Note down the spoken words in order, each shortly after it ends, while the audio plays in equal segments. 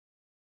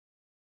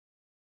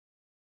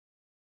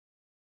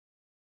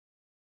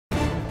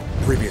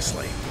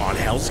Previously on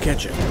Hell's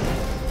Kitchen.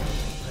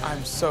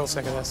 I'm so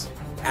sick of this.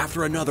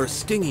 After another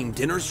stinging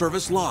dinner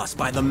service loss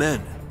by the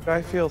men,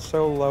 I feel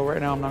so low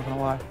right now, I'm not gonna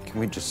lie. Can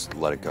we just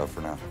let it go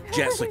for now?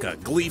 Jessica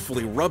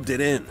gleefully rubbed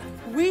it in.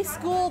 We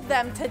schooled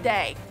them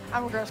today.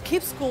 I'm gonna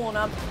keep schooling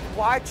them.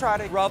 Why try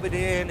to rub it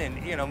in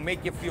and,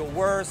 make you feel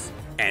worse?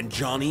 And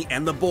Johnny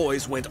and the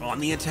boys went on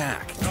the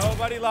attack.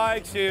 Nobody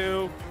likes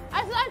you.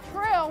 That's not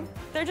true.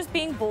 They're just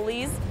being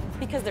bullies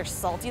because they're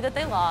salty that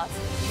they lost.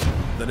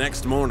 The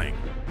next morning,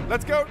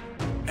 Let's go.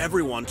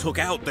 everyone took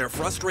out their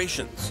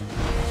frustrations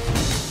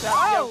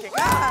Oh,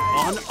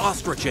 God. on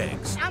ostrich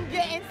eggs. I'm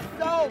getting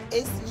so...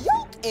 It's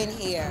yolk in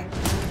here.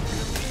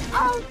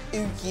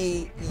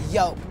 Ookie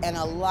yolk, and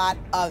a lot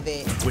of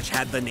it. Which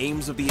had the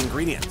names of the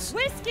ingredients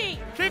Whiskey!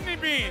 Kidney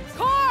beans.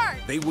 Corn!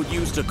 they would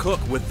use to cook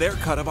with their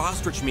cut of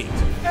ostrich meat.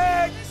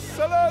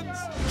 Excellent.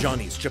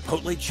 Johnny's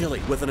chipotle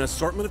chili with an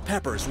assortment of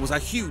peppers was a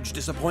huge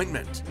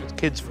disappointment. It's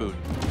kids' food.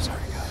 Sorry,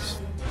 guys.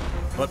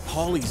 But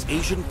Paulie's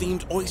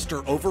Asian-themed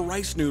oyster over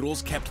rice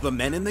noodles kept the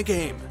men in the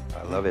game.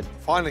 I love it.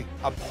 Finally,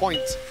 a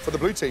point for the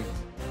blue team.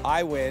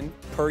 I win,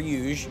 per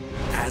usual.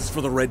 As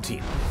for the red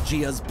team,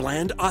 Gia's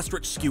bland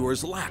ostrich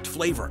skewers lacked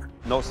flavor.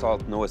 No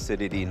salt, no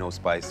acidity, no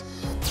spice.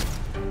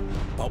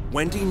 But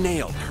Wendy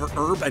nailed her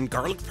herb and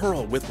garlic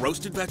pearl with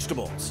roasted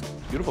vegetables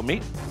Beautiful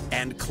meat.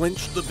 and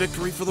clinched the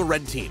victory for the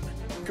red team.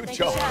 Good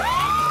job.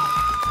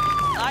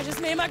 I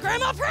just made my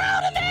grandma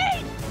proud of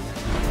me!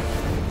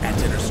 At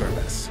dinner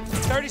service,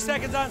 30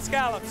 seconds on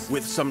scallops.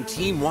 with some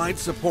team-wide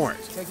support,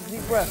 Take a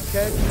deep breath,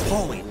 okay?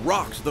 Paulie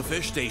rocked the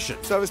fish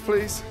station Service,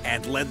 please.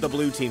 and led the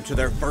blue team to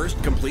their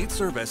first complete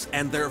service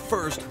and their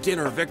first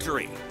dinner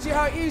victory. See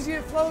how easy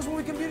it flows when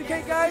we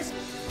communicate, guys?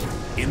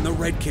 In the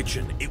red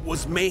kitchen, it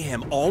was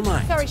mayhem all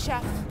night. Sorry,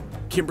 chef.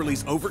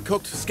 Kimberly's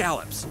overcooked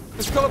scallops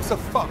The scallops are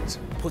fucked.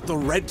 put the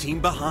red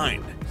team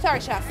behind. Sorry,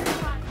 chef.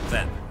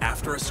 Then,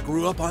 after a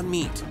screw-up on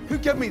meat, Who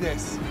gave me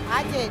this?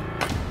 I did.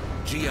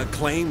 Gia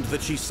claimed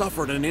that she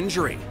suffered an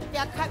injury.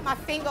 Yeah, I cut my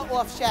finger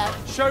off,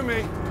 chef. Show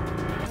me.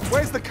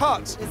 Where's the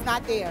cut? It's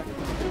not there.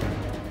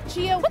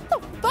 Gia, what the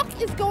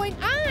fuck is going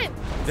on?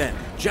 Then,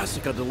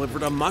 Jessica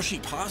delivered a mushy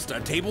pasta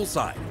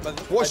tableside,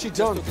 What's she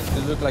done?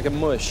 It looked like a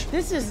mush.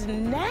 This is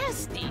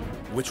nasty.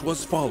 which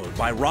was followed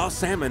by raw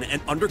salmon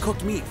and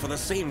undercooked meat for the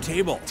same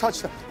table.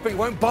 Touch that. But it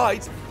won't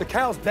bite. The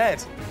cow's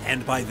dead.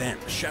 And by then,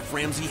 Chef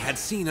Ramsay had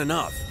seen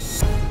enough.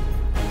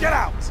 Get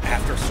out.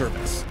 After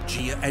service,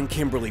 Gia and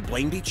Kimberly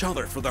blamed each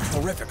other for their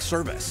horrific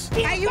service.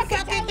 Are you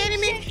fucking kidding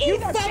me? You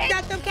fucked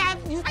up the cow.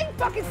 I'm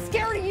fucking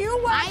scared of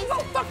you. I'm so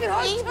fucking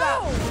hurt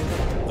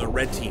too. The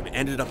red team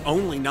ended up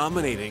only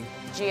nominating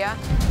Gia,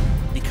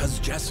 because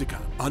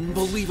Jessica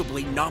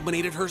unbelievably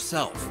nominated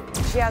herself.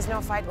 she has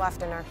no fight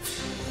left in her.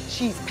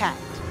 She's packed.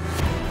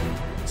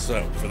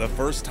 So, for the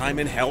first time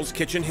in Hell's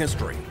Kitchen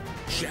history,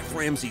 Chef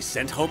Ramsay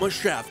sent home a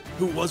chef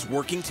who was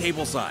working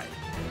tableside,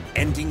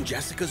 ending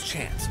Jessica's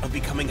chance of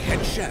becoming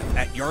head chef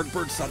at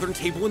Yardbird Southern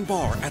Table and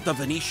Bar at the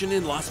Venetian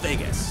in Las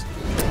Vegas.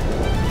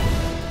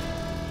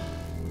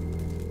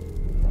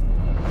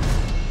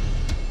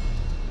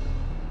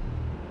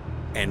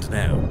 And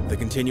now, the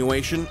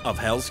continuation of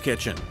Hell's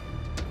Kitchen.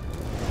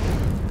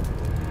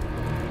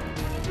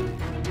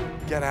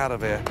 Get out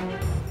of here.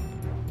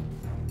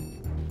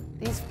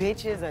 These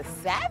bitches are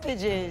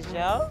savages,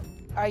 yo.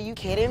 Are you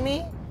kidding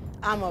me?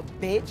 I'm a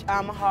bitch.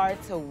 I'm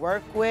hard to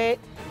work with.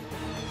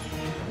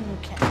 You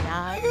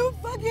cannot You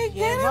fucking get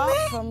kidding up me?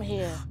 from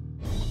here.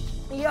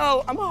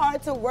 Yo, I'm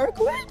hard to work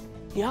with?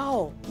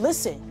 Yo,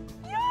 listen.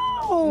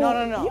 Yo.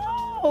 No.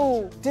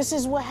 Yo. This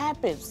is what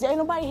happens. There ain't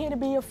nobody here to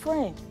be your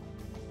friend.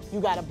 You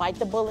gotta bite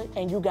the bullet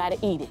and you gotta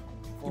eat it.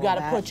 You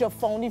gotta back. put your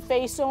phony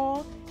face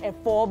on and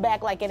fall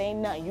back like it ain't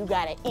nothing. You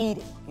gotta eat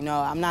it. You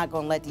know, I'm not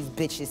gonna let these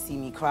bitches see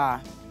me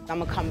cry. I'm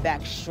gonna come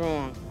back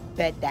strong.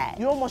 Bet that.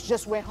 You almost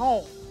just went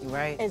home. You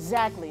right?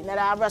 Exactly. Now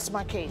I rest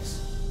my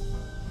case.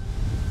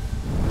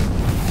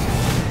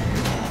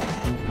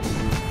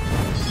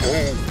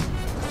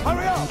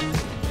 Hurry up.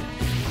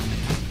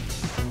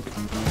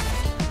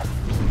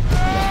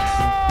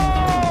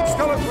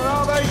 Scallops, where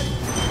are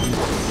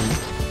they?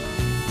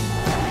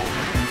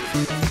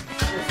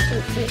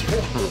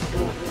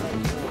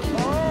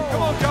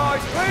 Come on,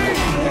 guys,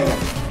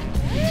 please.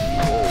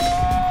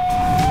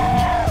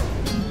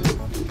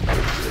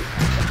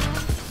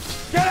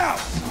 Get out.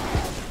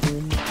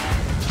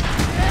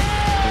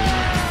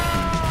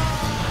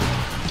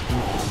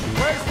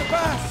 Where's the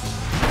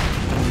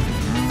bass?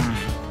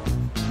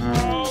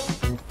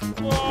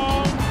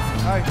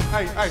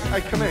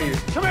 Hey, come here, you.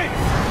 Come here.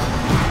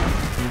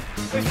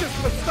 It's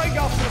just mistake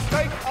after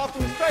mistake after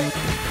mistake.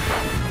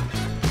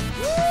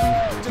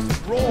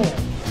 Just raw.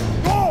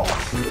 Raw!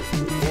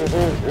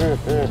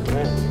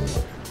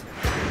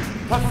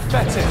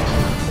 Pathetic.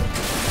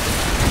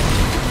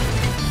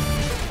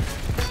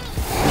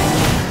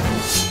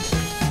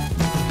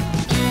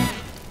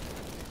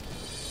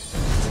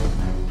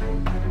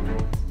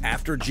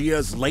 After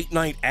Gia's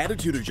late-night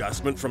attitude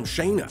adjustment from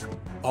Shayna,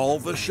 all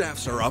the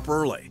chefs are up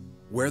early,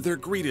 where they're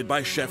greeted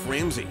by Chef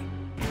Ramsay.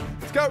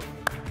 Let's go.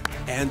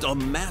 and a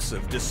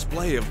massive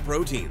display of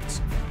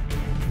proteins.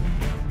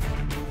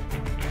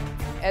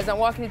 As I'm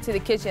walking into the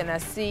kitchen, I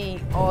see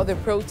all the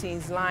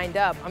proteins lined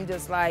up. I'm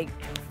just like,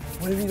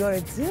 what are we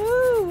gonna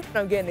do?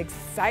 I'm getting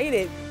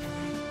excited.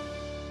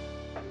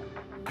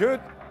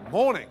 Good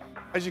morning.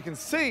 As you can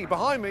see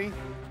behind me,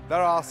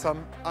 there are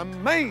some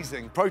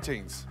amazing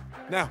proteins.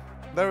 Now,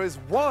 there is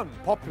one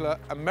popular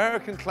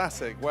American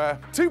classic where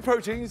two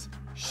proteins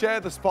share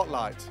the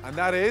spotlight, and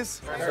that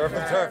is... Surf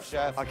and turf,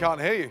 chef. I can't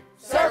hear you.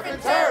 Surf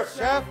and turf,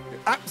 chef. You're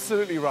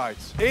absolutely right.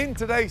 In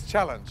today's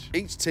challenge,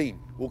 each team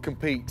will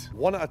compete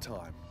one at a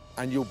time,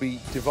 and you'll be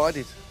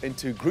divided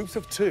into groups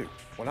of two.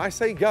 When I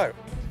say go,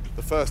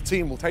 the first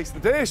team will taste the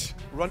dish,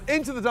 run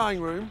into the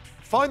dining room,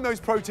 find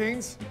those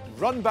proteins,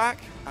 run back,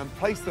 and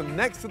place them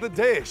next to the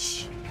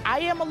dish. I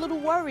am a little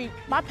worried.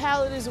 My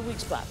palate is a weak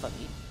spot for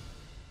me.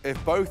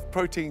 If both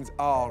proteins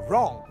are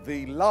wrong,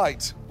 the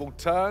light will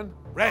turn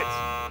red.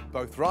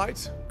 Both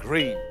right,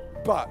 green.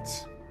 But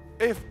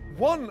if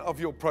one of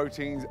your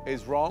proteins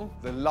is wrong,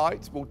 the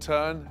light will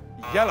turn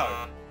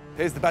yellow.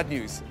 Here's the bad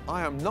news.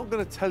 I am not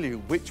going to tell you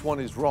which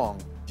one is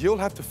wrong. You'll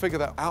have to figure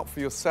that out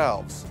for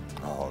yourselves.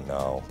 Oh,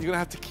 no. You're going to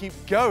have to keep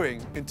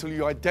going until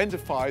you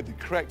identify the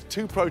correct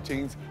two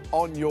proteins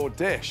on your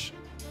dish.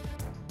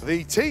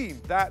 The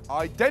team that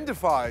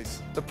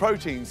identifies the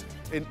proteins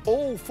in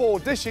all four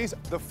dishes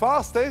the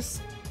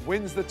fastest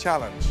wins the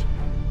challenge.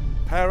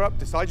 Pair up,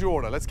 decide your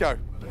order. Let's go.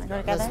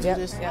 Let's do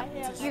this.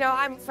 You know,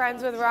 I'm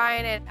friends with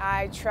Ryan, and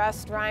I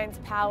trust Ryan's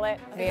palate.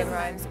 Me and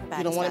Ryan's.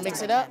 You don't want to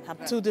mix it up?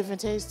 Two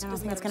different tastes? I don't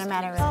think it's gonna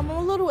matter. I'm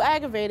a little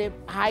aggravated.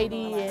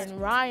 Heidi and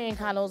Ryan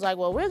kind of was like,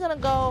 well, we're gonna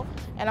go.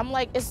 And I'm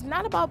like, it's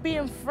not about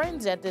being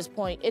friends at this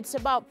point. It's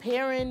about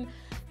pairing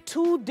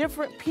two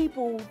different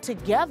people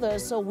together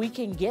so we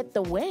can get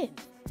the win.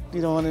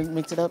 You don't want to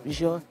mix it up, you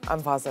sure?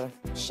 I'm positive.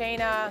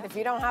 Shayna, if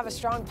you don't have a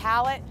strong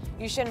palate,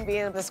 you shouldn't be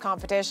in this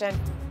competition.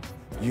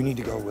 You need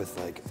to go with,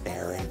 like,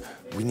 Aaron.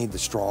 We need the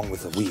strong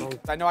with the weak.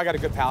 I know I got a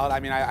good palate.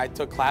 I mean, I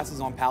took classes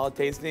on palate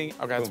tasting.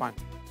 Okay, that's fine.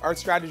 Our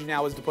strategy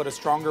now is to put a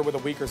stronger with a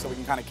weaker so we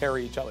can kind of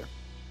carry each other.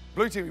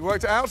 Blue team, you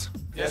worked it out?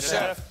 Yes,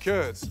 chef.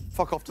 Good.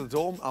 Fuck off to the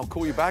dorm. I'll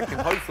call you back in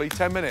hopefully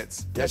 10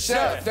 minutes. Yes,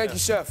 chef. Thank you,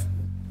 chef.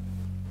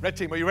 Red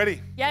team, are you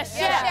ready? Yes,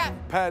 chef.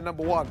 Pair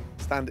number one,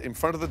 stand in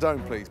front of the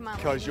dome, please,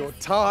 because your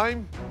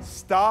time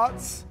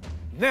starts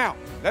now.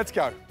 Let's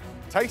go.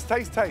 Taste,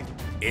 taste, taste.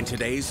 In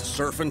today's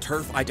Surf and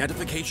Turf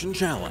Identification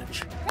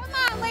Challenge, Come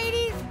on,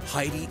 ladies.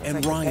 Heidi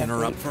and Ryan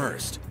are up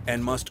first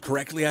and must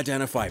correctly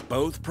identify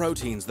both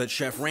proteins that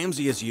Chef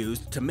Ramsay has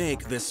used to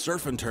make this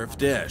surf and turf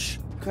dish.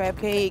 Crab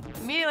cake.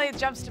 Immediately it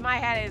jumps to my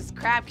head is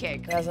crab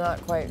cake. That's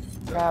not quite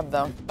crab,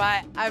 though.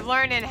 But I've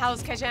learned in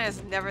Hell's Kitchen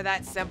it's never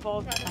that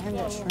simple.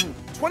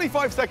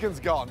 25 seconds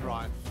gone,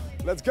 Ryan.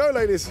 Let's go,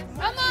 ladies.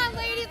 Come on,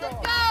 ladies, let's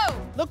go.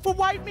 Look for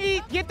white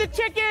meat, get the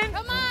chicken.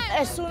 Come on.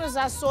 As soon as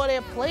I saw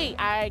their plate,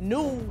 I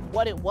knew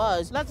what it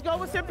was. Let's go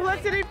with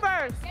simplicity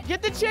first.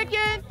 Get the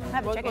chicken.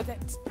 Have a chicken.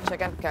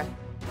 Chicken, okay.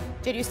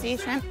 Did you see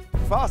shrimp?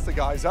 Faster,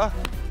 guys, huh?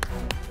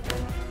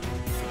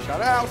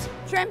 Shout out.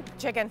 Shrimp.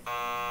 Chicken.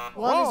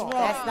 One is wrong.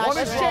 That's not One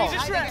is shrimp.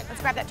 wrong.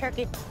 Let's grab that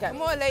turkey.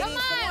 Come on, ladies.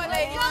 Come on,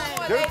 ladies.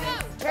 Come on, Good.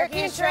 ladies. Turkey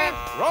and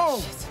shrimp.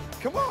 Wrong.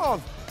 Come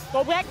on.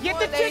 Go back, get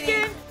the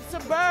chicken.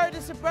 It's a bird,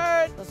 it's a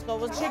bird. Let's go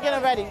with chicken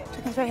already.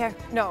 Chicken's right here.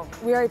 No,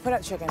 we already put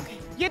out chicken.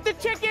 Get the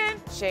chicken.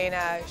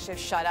 Shayna should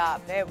shut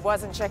up. It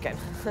wasn't chicken.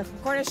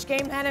 Cornish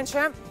game hen and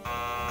shrimp.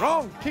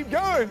 Wrong. Keep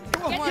going.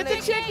 Come on. Get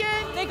the chicken.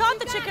 They got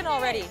the chicken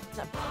already.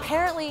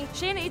 Apparently,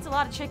 Shayna eats a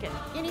lot of chicken.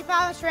 Guinea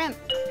fowl shrimp.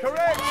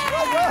 Correct.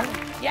 Well done.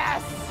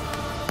 Yes.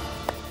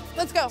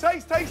 Let's go.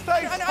 Taste, taste,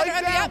 taste. Under, Plate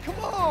under, down. yep.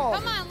 Come on.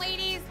 Come on,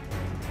 ladies.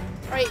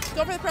 All right,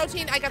 go for the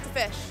protein. I got the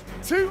fish.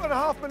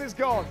 2.5 minutes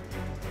gone.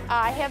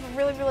 I have a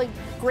really, really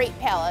great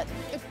palate.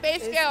 It's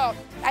base scale.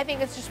 I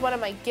think it's just one of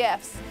my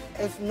gifts.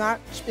 It's not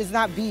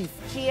beef.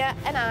 Gia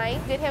and I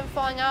did have a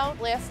falling out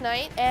last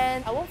night,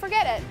 and I won't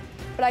forget it.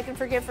 But I can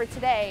forgive for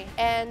today,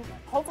 and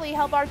hopefully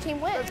help our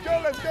team win. Let's go,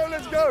 let's go,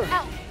 let's go.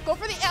 Elk. Go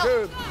for the elk.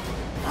 Good.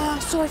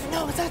 Sorvin.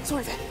 No, it's not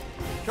sorvin.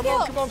 Come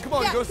on, come on, come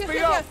on. Yes, Go yes, speed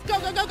yes, up.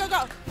 yes. Go, go, go, go,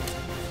 go.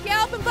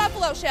 Scallop and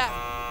buffalo, chef.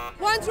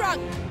 One's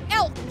wrong.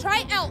 Elk.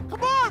 Try elk.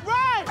 Come on,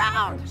 right.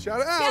 Round.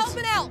 Shout it out. Scallop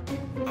and elk.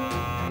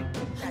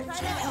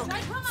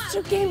 It's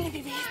your game,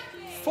 baby.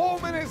 4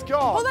 minutes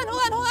gone. Hold on,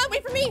 hold on, hold on.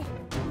 Wait for me.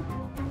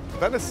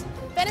 Venison.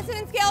 Venison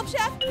and scallop,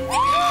 chef.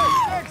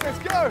 Next, let's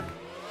go.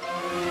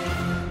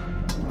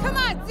 Come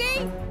on,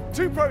 see?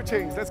 2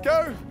 proteins, let's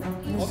go.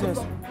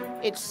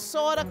 It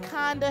sorta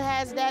kinda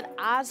has that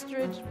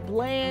ostrich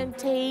bland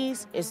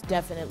taste. It's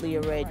definitely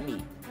a red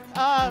meat.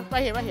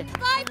 Right here, right here.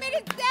 5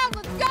 minutes down,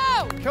 let's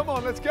go. Come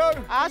on, let's go.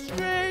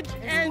 Ostrich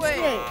and Wait.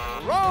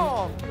 squid.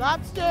 Wrong.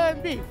 Lobster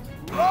and beef.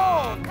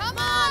 Wrong. Come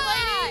on,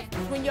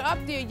 ladies. When you're up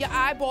there, your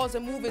eyeballs are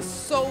moving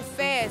so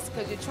fast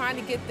because you're trying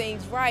to get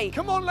things right.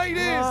 Come on,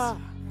 ladies.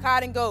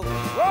 Cod and goat.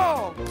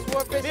 Wrong.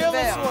 Swordfish Bill and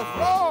and veal. swordfish.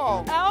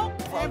 Wrong. Elk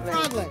and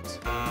frog legs.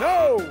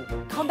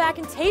 No. Come back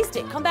and taste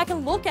it. Come back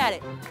and look at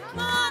it. Come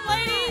on,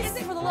 ladies.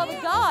 For the love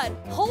of God,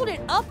 hold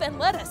it up and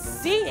let us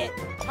see it.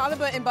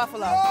 Halibut and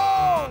buffalo.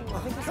 Wrong!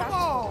 Come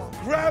on!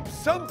 Grab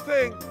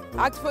something!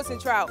 Octopus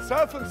and trout.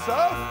 Surf and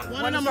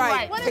surf? One is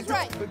right. One is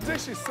right. The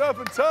dish is surf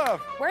and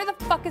turf. Where the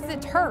fuck is the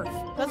turf?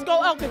 Let's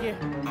go elk again.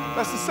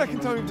 That's the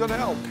second time you've done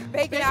elk.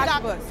 Bacon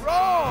octopus.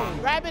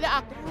 Wrong! Rabbit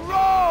octopus.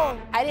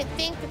 Wrong! I didn't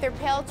think that their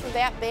pellets were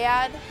that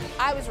bad.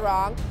 I was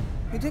wrong.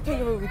 We did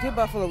kangaroo, we did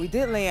buffalo, we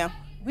did lamb.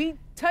 We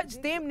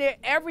touched damn near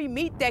every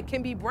meat that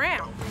can be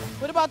brown.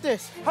 What about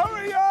this?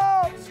 Hurry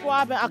up!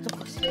 Squab and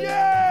octopus.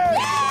 Yes!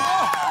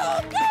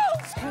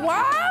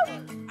 Squab?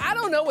 I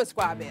don't know what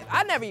squab is.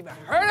 I never even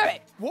heard of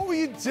it. What were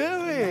you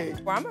doing?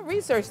 Well, I'm gonna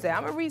research that.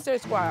 I'm gonna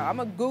research squab. I'm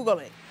gonna Google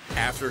it.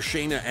 After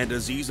Shayna and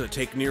Aziza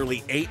take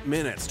nearly 8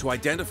 minutes to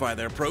identify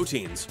their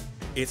proteins,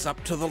 it's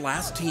up to the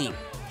last team,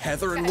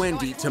 Heather and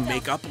Wendy, to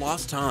make up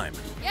lost time.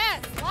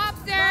 Yes,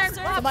 lobster.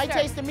 Somebody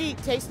taste the meat.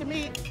 Taste the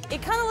meat.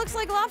 It kind of looks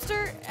like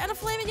lobster and a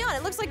filet mignon.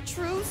 It looks like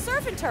true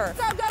surf and turf.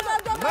 Go, go, go,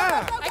 go, go,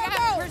 Man. go, go, I got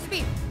go. it. Where's the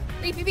beef?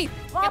 Beef, beef, beef.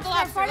 Get the Lobster in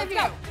lobster. front of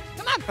Let's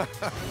you. go. Come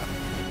on.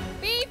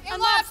 Beef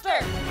and lobster.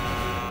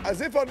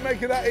 As if I'd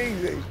make it that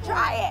easy.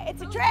 Try it.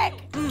 It's a trick.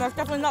 That's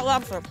definitely not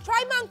lobster.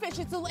 Try monkfish.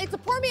 It's a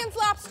poor man's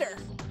lobster.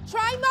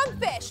 Try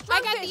monkfish.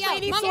 I got the elk.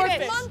 lady,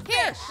 Monkfish.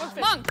 monkfish.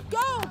 Here, monk.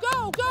 Go,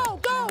 go, go,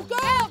 go, go.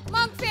 Elk,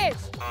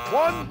 monkfish.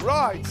 One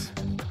right.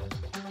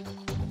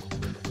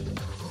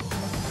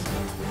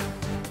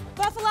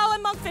 Buffalo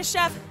and monkfish,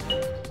 chef.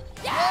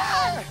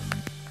 Yeah!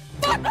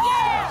 Fuck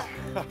yeah!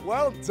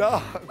 Well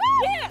done.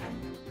 Yeah!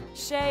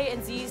 Shay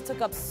and Z's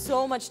took up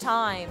so much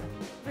time,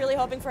 really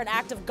hoping for an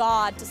act of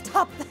God to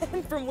stop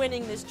them from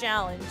winning this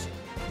challenge.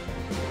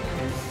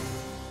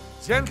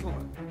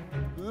 Gentlemen,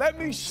 let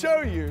me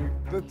show you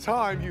the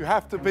time you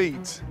have to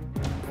beat.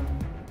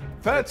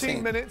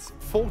 13 minutes,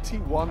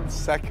 41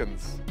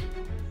 seconds.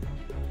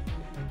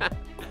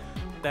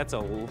 That's a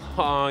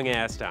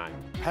long-ass time.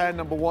 Pair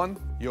number one,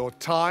 your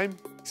time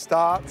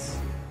starts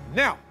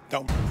now.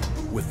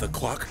 With the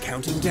clock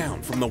counting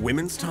down from the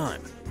women's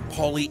time,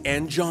 Paulie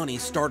and Johnny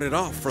started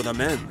off for the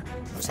men.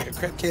 Looks like a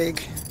crab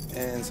cake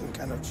and some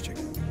kind of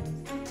chicken.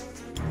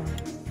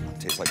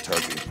 Tastes like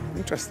turkey.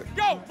 Interesting.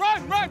 Go,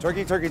 run, run!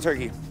 Turkey, turkey,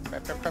 turkey.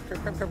 Crab, crab, crab,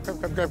 crab, crab, crab,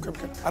 crab, crab, crab,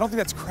 crab. I don't think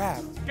that's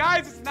crab.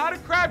 Guys, it's not a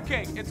crab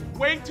cake. It's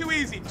way too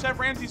easy. Chef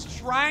Ramsay's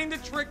trying to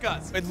trick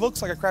us. It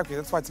looks like a crab cake.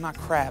 That's why it's not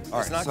crab. All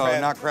right,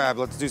 not crab.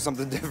 Let's do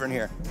something different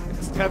here.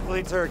 It's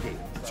definitely turkey.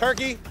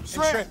 Turkey,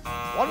 Shrimp.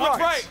 One What's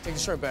right. right? Take the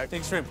shrimp back.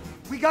 Take the shrimp.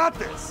 We got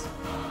this.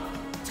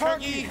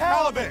 Turkey,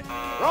 halibut.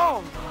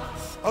 Wrong.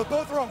 Oh,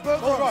 both wrong,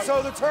 both wrong.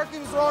 So the turkey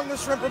was wrong, the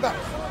shrimp are back.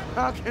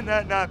 How can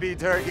that not be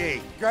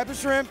turkey? Grab a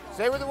shrimp.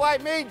 Stay with the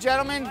white meat,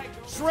 gentlemen.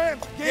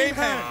 Shrimp. Game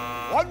hen.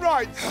 One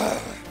right.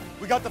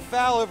 We got the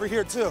fowl over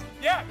here, too.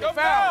 Yeah, go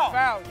foul.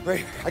 Foul. Right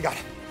here, I got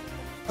it.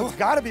 There's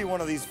got to be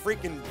one of these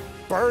freaking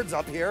birds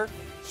up here.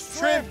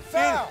 Shrimp.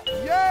 Foul.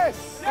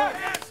 Yes.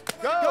 Yes.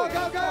 Go,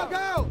 go, go,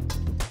 go.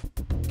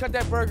 Cut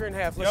that burger in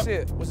half. Let's see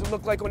it. What's it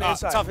look like on the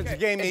inside? Tough, it's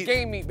game meat. It's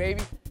game meat,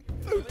 baby.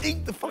 Don't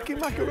eat the fucking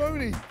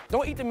macaroni.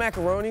 Don't eat the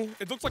macaroni.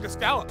 It looks like a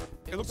scallop.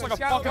 It looks like a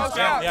Scallop, fucking go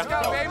scallop. scallop,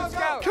 scallop, baby,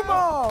 scallop. Come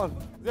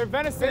on. They're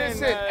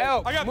venison,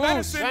 elk, I got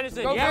moose.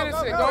 venison. Go yeah.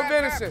 venison, go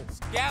venison.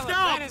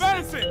 Scallop,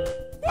 venison.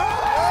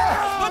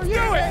 Let's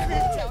do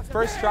it.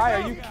 First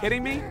try, are you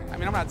kidding me? I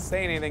mean, I'm not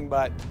saying anything,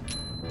 but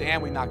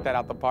damn, we knocked that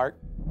out the park.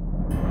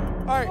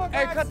 All right,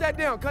 hey, cut that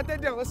down, cut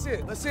that down. Let's see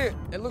it, let's see it.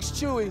 It looks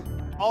chewy.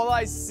 All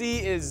I see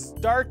is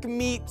dark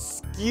meat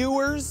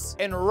skewers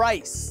and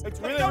rice.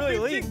 It's really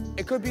lean.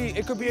 It could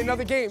be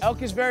another game.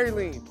 Elk is very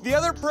lean. The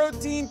other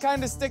protein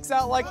kind of sticks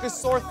out like a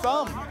sore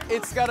thumb.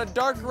 It's got a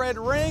dark red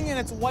ring and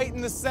it's white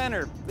in the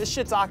center. This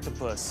shit's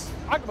octopus.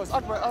 Octopus.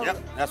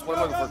 Yep, that's what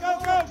I'm looking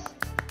for. Go.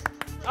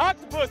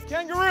 Octopus,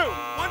 kangaroo.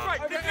 One's right.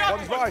 Keep the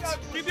octopus. One's right.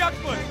 Keep the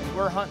octopus.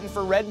 We're hunting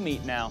for red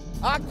meat now.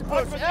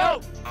 Octopus,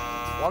 elk.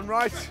 One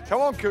right.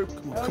 Come on, Coop.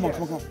 Come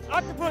on.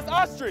 Octopus,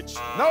 ostrich.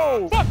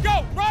 No. Fuck,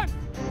 go, run.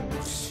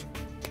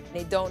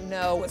 They don't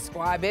know what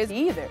squab is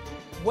either.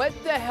 What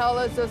the hell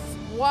is a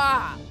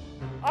squab?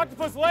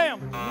 Octopus,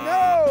 lamb.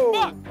 No.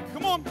 Fuck,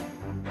 come on.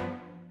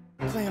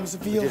 Clams,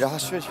 Did veal.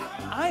 ostrich?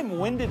 I'm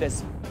winded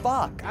as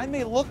fuck. I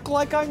may look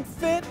like I'm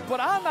fit, but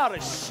I'm out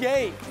of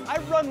shape. I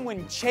run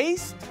when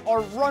chased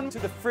or run to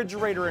the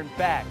refrigerator and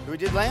back. Who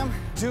did lamb?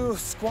 Do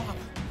squab.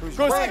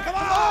 Go,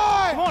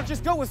 Come on,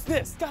 just go with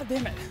this. God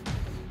damn it.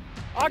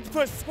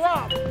 Octopus,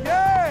 squab.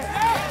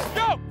 Yeah.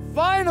 Go.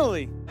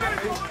 Finally.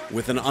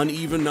 With an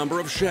uneven number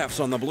of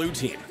chefs on the blue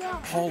team,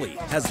 Paulie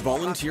has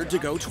volunteered to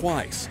go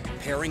twice,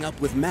 pairing up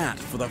with Matt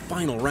for the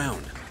final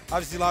round.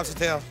 Obviously lobster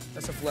tail.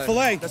 That's a fillet.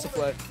 Filet. That's a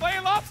fillet.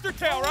 Playing lobster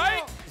tail,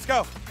 right? Let's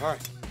go. All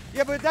right.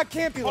 Yeah, but that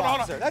can't be Hold on,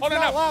 lobster. hold on. That's Hold on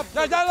not now. lobster.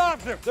 That's not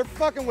lobster. They're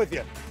fucking with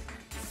you.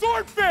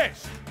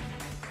 Swordfish.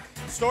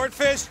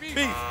 Swordfish, beef.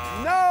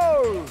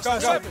 No.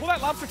 Go. Pull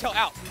that lobster tail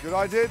out. Good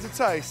idea to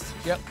taste.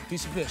 Yep,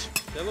 piece of fish.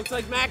 That looks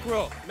like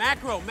mackerel.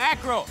 Mackerel.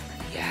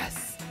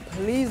 Yes.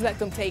 Please let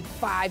them take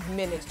 5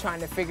 minutes trying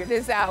to figure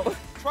this out.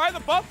 Try the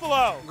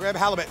buffalo. Grab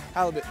halibut.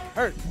 Halibut.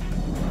 Hurt.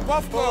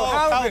 Buffalo,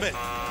 halibut.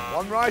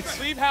 One right.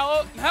 Leave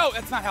halibut. No,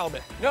 that's not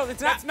halibut. No, that's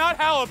That's not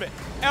halibut.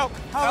 Elk.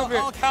 Halibut.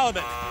 Elk,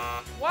 halibut.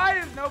 Why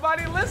is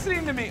nobody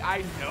listening to me?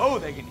 I know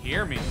they can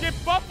hear me. Get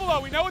buffalo.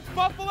 We know it's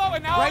buffalo,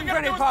 and now all we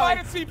gotta do is find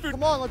a seafood.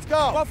 Come on, let's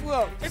go.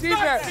 Buffalo. It's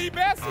not sea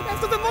bass. Sea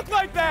bass doesn't look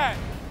like that.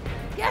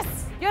 Yes,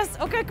 yes.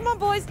 Okay, come on,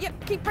 boys.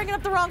 Yep, keep bringing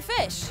up the wrong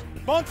fish.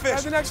 Monkfish. Grab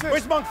the next fish.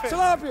 Where's monkfish?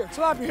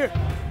 Tilapia here.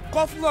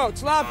 Buffalo,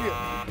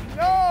 tilapia.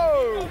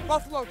 No.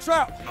 Buffalo,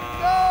 trout.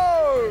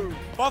 No.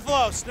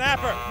 Buffalo,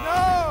 snapper.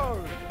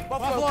 No.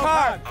 Buffalo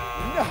cod.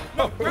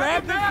 No.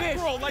 Grab the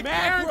mackerel, fish. like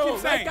Mackerel, Aaron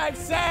keeps saying. like I've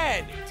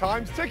said.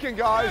 Time's ticking,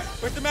 guys.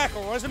 Where's the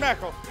mackerel? Where's the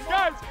mackerel?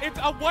 Guys, it's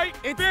a white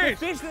fish. It's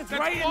the fish that's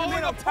right in the falling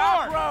middle.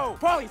 apart. Top row.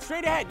 Paulie,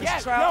 straight ahead.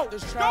 Yes, trout. no.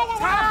 There's trout. Go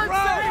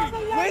Top row.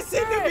 row.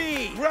 Listen to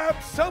me. Grab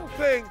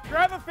something.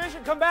 Grab a fish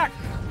and come back.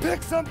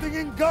 Pick something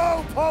and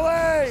go,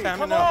 Paulie.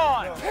 Come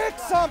on. Pick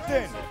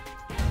something.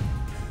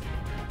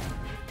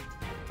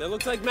 That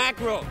looks like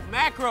mackerel.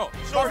 Mackerel.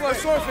 Buffalo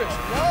swordfish.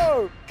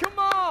 No. Come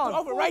on.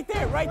 Over, right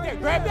there, right there.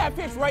 Grab that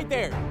fish right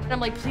there.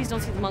 I'm like, please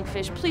don't see the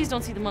monkfish. Please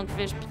don't see the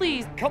monkfish.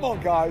 Please. Come on,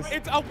 guys.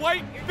 It's a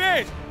white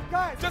fish.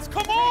 Guys. Just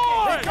come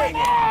on. Come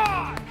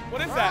on.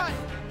 What is that?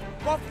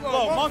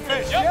 Buffalo.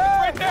 Monkfish. Yep,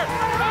 Yeah. it's right there.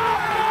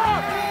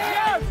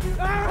 Yes.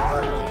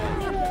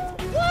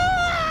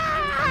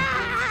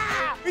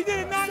 We did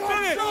it in 9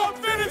 minutes. Go,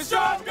 finish,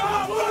 Sean.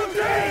 Go, blue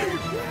team.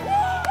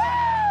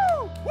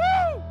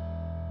 Woo!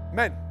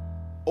 Men,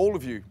 all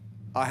of you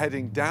are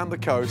heading down the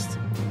coast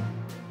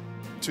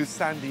to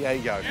San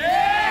Diego.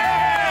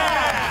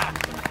 Yeah!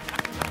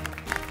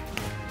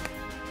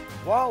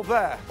 While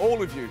there,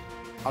 all of you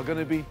are going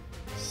to be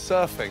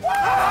surfing.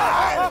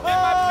 I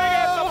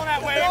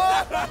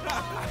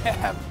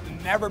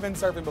have never been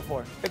surfing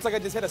before. It's like I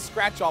just hit a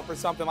scratch off or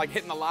something, like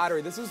hitting the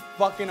lottery. This is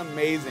fucking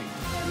amazing.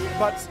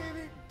 But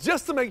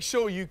just to make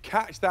sure you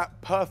catch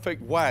that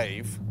perfect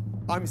wave,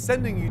 I'm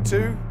sending you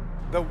to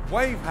the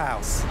Wave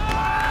House.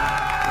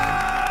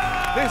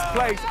 This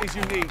place is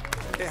unique.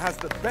 It has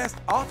the best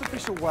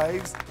artificial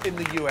waves in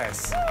the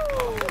US.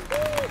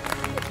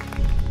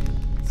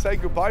 Say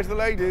goodbye to the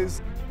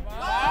ladies.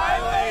 Bye,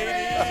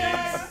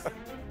 ladies.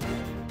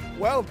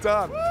 Well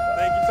done.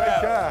 Thank you,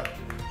 Take care.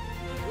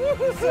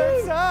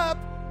 Surf's up.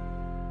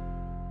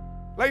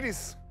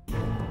 Ladies,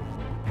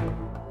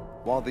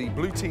 while the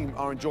blue team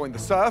are enjoying the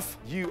surf,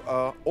 you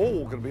are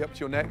all going to be up to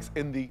your necks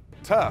in the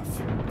turf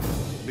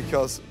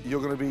because you're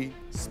going to be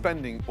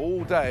spending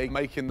all day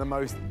making the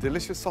most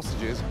delicious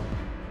sausages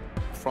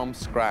from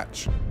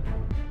scratch.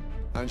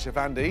 And Chef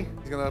Andy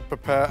is going to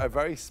prepare a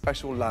very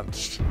special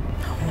lunch.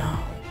 Oh, no.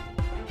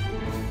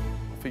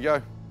 Off you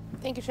go.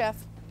 Thank you, Chef.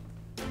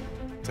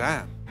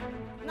 Damn.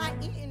 Not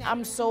eating it.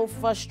 I'm so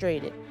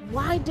frustrated.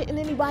 Why didn't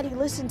anybody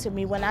listen to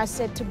me when I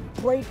said to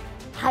break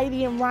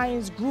Heidi and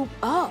Ryan's group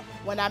up?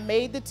 When I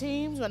made the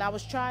teams, when I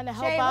was trying to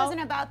help Shay, it out.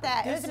 wasn't about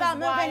that. It this was about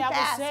is why moving I was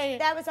fast. saying,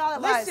 That was all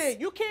it was. Listen,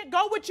 you can't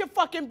go with your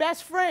fucking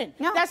best friend.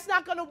 No. That's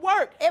not gonna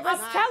work. It was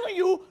I'm telling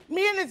you,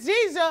 me and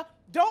Aziza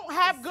don't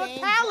have good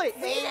palates.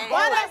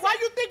 Why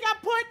you think I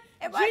put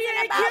It G wasn't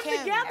and about Kim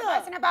together? It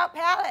wasn't about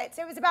pallets.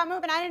 It was about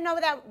moving. I didn't know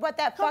what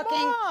that Come fucking.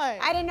 on.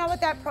 I didn't know what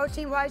that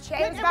protein was,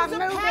 Shay. It was It about was a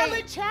moving.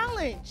 palate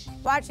challenge.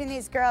 Watching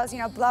these girls,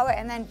 blow it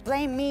and then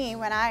blame me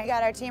when I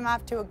got our team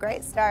off to a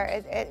great start.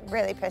 It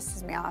really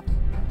pisses me off.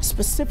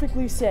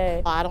 Specifically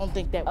said, I don't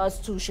think that us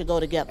two should go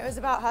It together. was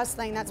about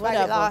hustling. That's why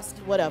Whatever. we lost.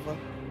 Whatever.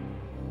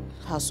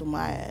 Hustle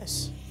my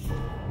ass.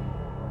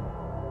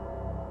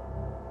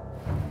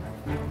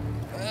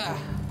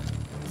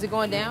 Is it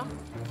going down?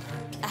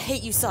 I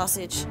hate you,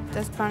 sausage.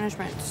 This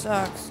punishment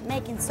sucks.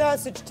 Making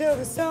sausage till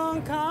the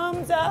sun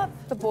comes up.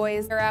 The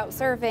boys are out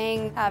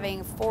surfing,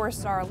 having a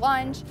 4-star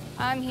lunch.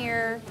 I'm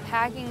here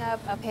packing up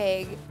a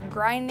pig,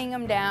 grinding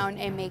them down,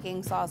 and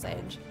making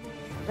sausage.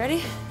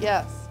 Ready?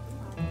 Yes.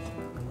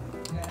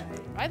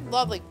 I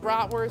love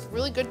bratwurst,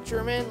 really good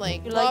German,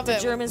 You love like the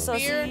it. German Weird.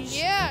 sausage?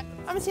 Yeah,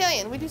 I'm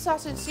Italian. We do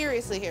sausage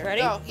seriously here.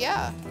 Ready? Oh,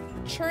 yeah.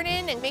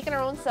 Churning and making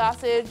our own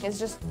sausage is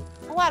just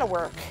a lot of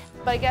work.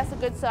 But I guess a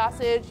good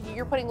sausage,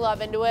 you're putting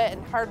love into it,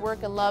 and hard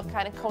work and love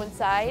kind of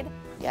coincide.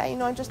 Yeah,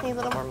 I just need a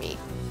little more meat.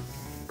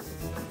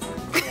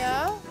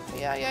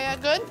 Yeah,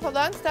 good. Hold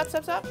on,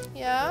 stop.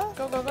 Yeah,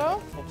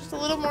 go. Just a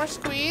little more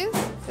squeeze.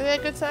 Is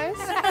that good size?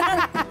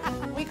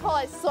 We call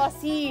it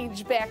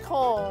sausage back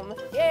home.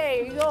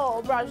 Hey,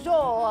 yo,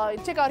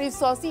 Brajo, check out his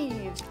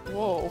sausage.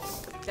 Whoa.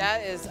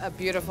 That is a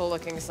beautiful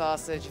looking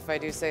sausage, if I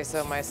do say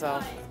so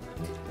myself.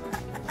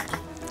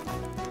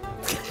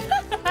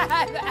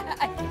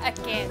 I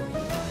can't.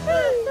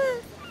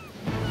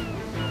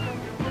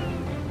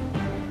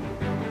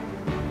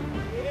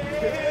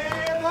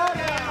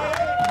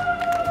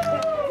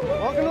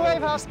 Welcome to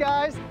Wave House,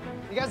 guys.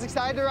 You guys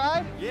excited to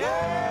ride?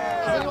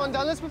 Yeah! Has anyone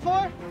done this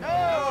before? No!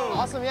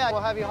 Awesome, yeah.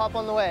 We'll have you hop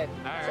on the wave.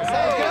 All right.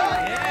 Sounds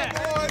good?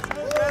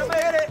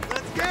 Yeah.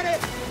 Let's get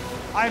it.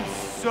 I'm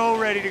so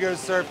ready to go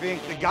surfing.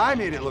 The guy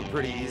made it look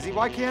pretty easy.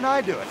 Why can't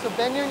I do it? So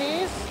bend your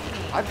knees.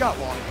 I've got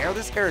long hair.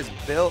 This hair is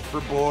built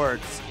for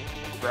boards.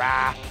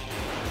 Brah.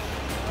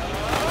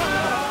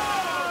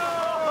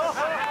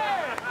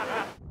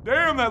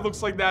 Damn, that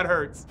looks like that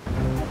hurts.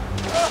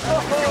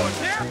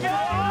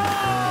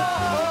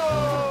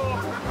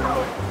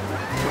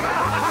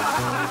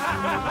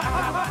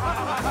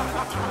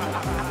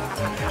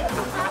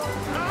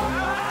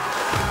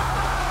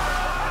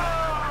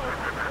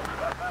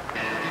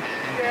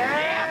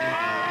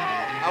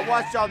 I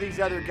watched all these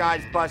other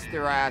guys bust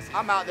their ass.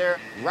 I'm out there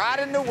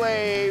riding the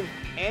wave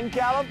in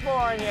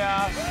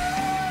California.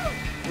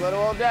 Little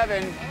old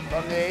Devin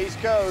from the East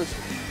Coast.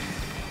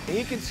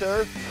 He can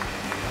surf.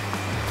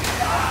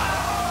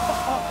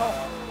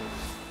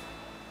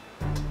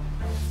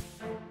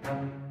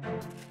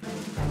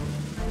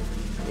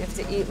 You have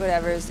to eat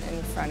whatever's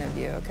in front of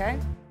you, okay?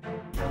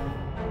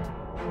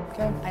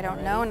 Okay. I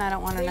don't know and I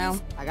don't want to know.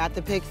 I got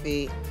the pig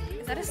feet.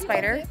 Is that a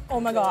spider? Oh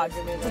my God,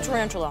 it's a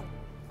tarantula.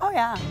 Oh,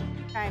 yeah.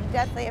 I'm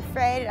deathly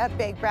afraid of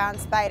big brown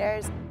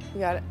spiders. You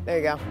got it. There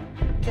you go.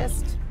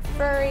 Just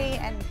furry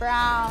and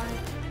brown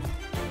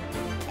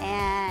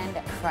and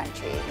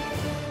crunchy.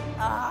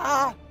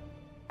 Ah!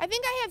 I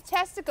think I have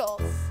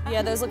testicles.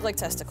 Yeah, those look like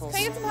testicles.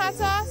 Can I get some hot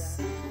sauce?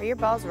 Are your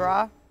balls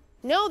raw?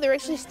 No, they're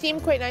actually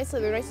steamed quite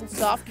nicely. They're nice and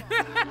soft.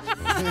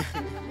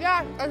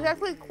 Yeah, it's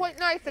actually quite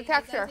nice, the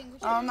texture.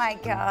 Oh my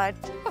God.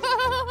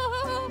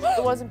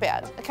 It wasn't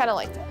bad. I kind of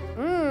liked it.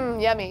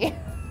 Mmm, yummy.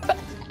 I got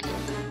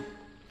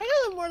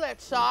a little more of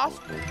that sauce.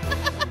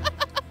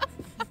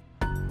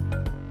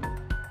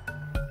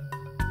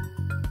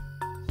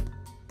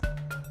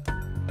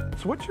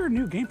 So what's your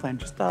new game plan?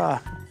 Just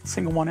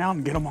single one out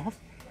and get them off?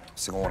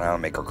 Single one out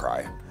and make her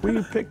cry.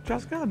 We picked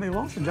Jessica and they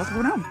lost and Jessica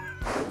went home.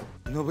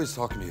 Nobody's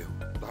talking to you.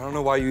 I don't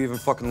know why you even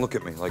fucking look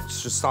at me. Like,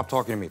 just stop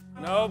talking to me.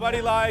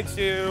 Nobody likes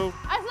you.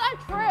 That's not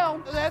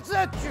true. That's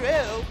not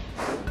true.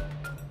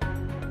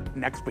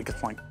 Next week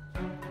it's like,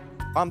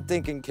 I'm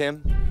thinking,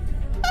 Kim.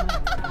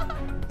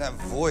 That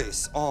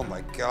voice, oh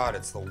my God,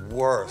 it's the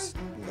worst.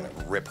 I'm gonna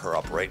rip her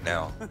up right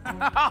now.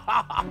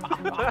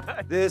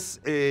 This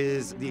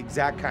is the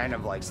exact kind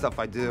of like stuff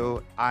I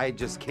do. I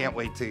just can't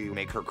wait to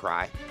make her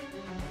cry.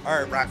 All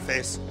right, rat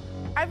face.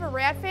 I have a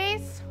rat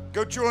face.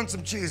 Go chew on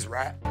some cheese,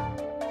 rat.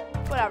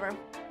 Whatever.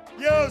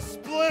 Yo,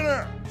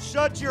 Splinter,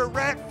 shut your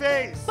rat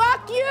face.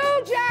 Fuck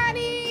you,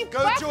 Johnny. Go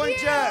Fuck join you.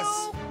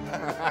 Jess.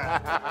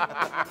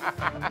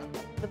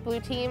 The blue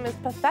team is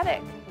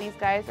pathetic. These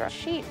guys are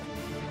sheep.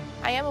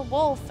 I am a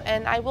wolf,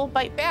 and I will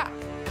bite back.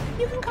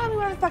 You can call me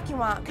whatever the fuck you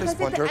want, because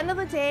at the end of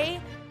the day,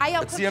 I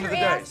outcooked It's the end of the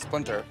your day, ass.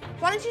 Splinter.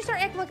 Why don't you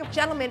start acting like a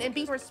gentleman and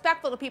be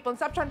respectful to people and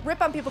stop trying to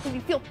rip on people because you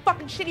feel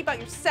fucking shitty about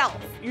yourself?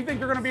 you think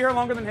you're gonna be here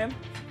longer than him?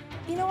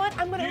 You know what?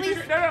 I'm gonna Do you leave.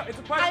 think no, it's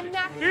a question. I'm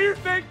not. Do you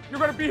think you're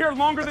gonna be here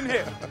longer than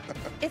him?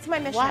 It's my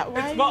mission.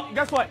 Well,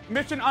 guess what?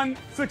 Mission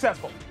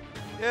unsuccessful.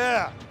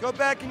 Yeah, go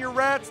back in your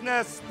rat's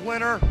nest,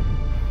 Splinter.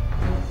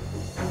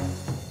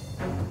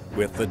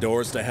 With the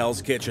doors to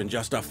Hell's Kitchen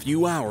just a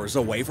few hours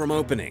away from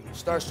opening,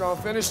 Start strong,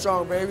 finish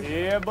strong, baby.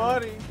 Yeah,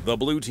 buddy. the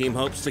blue team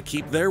hopes to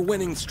keep their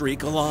winning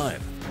streak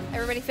alive,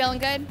 Everybody feeling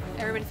good?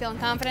 Everybody feeling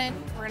confident?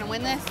 We're gonna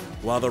win this?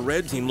 while the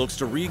red team looks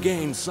to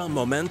regain some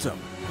momentum.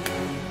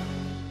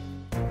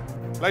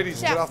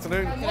 Ladies, Chef. good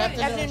afternoon. Good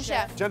afternoon,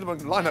 Chef.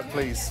 Gentlemen, line up,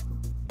 please.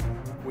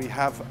 We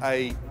have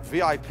a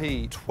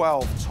VIP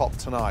 12 top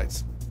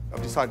tonight.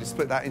 I've decided to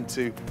split that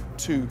into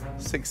 2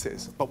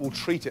 6s, but we'll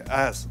treat it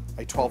as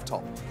a 12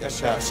 top. Yes,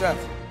 chef. Chef.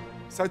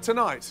 So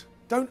tonight,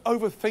 don't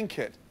overthink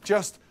it.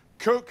 Just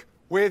cook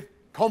with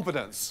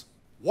confidence.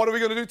 What are we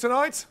going to do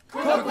tonight?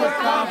 Cook with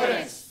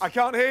confidence. I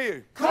can't hear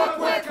you. Cook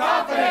with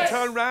confidence.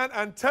 Turn around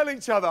and tell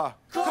each other.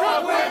 Cook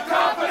with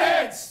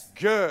confidence.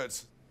 Good.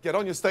 Get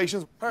on your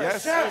stations.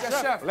 Yes? Chef.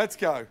 Yes, chef. Let's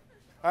go.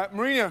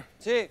 Marina,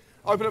 Sí.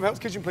 open up Hell's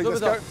Kitchen, please.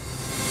 Let's Subito.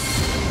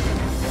 go.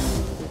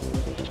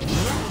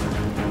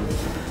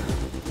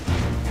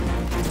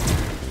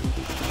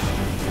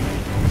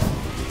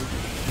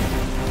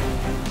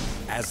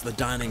 As the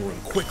dining room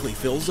quickly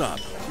fills up,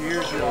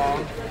 Cheers,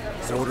 y'all.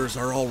 orders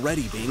are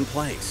already being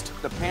placed,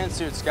 The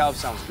pan-seared scallop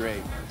sounds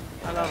great.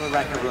 I love a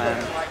rack of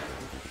lamb.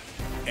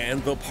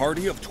 and the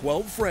party of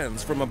 12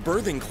 friends from a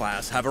birthing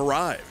class have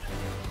arrived.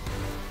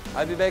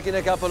 I'll be back in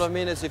a couple of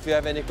minutes if you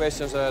have any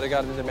questions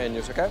regarding the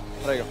menus, okay?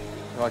 Prego.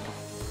 You're welcome.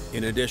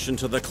 In addition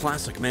to the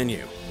classic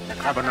menu,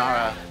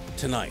 Carbonara.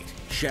 tonight,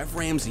 Chef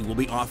Ramsay will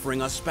be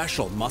offering a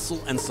special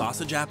mussel and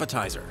sausage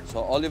appetizer So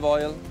olive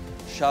oil,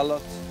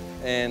 shallot,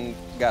 and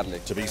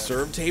garlic. to be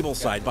served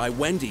tableside by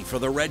Wendy for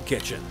the red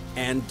kitchen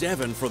and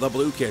Devin for the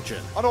blue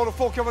kitchen. I'd order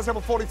 4 covers,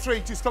 level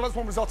 43, 2 scallops,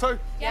 1 risotto.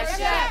 Yes,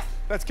 Chef.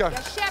 Let's go.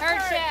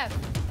 Heard,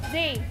 Chef.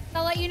 Z.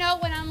 I'll let you know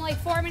when I'm like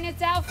 4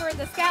 minutes out for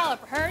the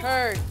scallop. Heard?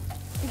 Heard.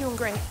 You're doing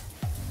great.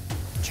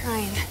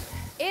 Trying.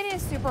 It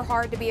is super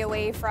hard to be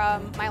away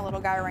from my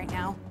little guy right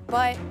now.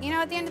 But, you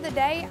know, at the end of the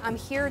day, I'm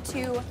here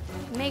to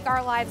make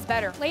our lives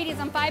better. Ladies,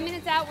 I'm 5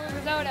 minutes out with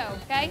risotto,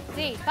 okay?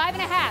 Z,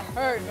 5.5.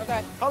 Heard.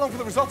 Okay. How long for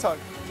the risotto?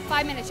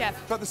 5 minutes,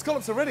 Chef. But the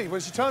scallops are ready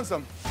when she turns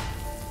them.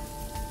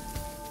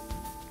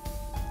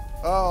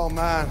 Oh,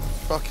 man.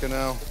 Fucking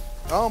hell.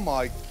 Oh,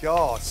 my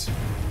God.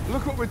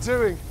 Look what we're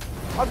doing.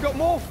 I've got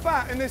more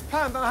fat in this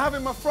pan than I have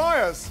in my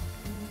fryers.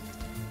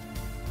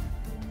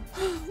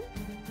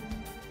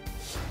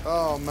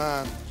 Oh,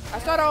 man. I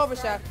start over,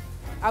 Chef.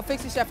 I'll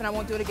fix it, Chef, and I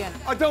won't do it again.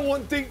 I don't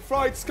want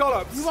deep-fried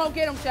scallops. You won't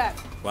get them,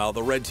 Chef. while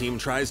the red team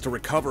tries to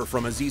recover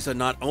from Aziza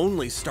not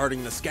only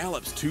starting the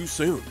scallops too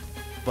soon,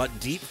 but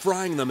deep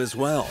frying them as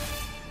well.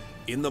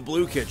 In the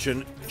blue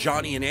kitchen,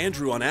 Johnny and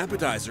Andrew on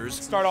appetizers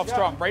start off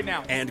strong right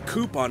now, and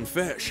Coop on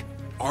fish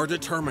are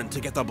determined to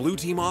get the blue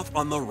team off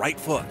on the right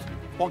foot.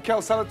 One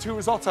kale salad, 2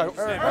 risotto.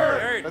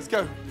 Let's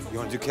go. You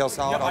want to do kale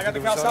salad? Yep, I got the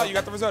kale salad, you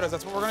got the risottos.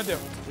 That's what we're gonna do.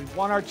 We've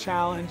won our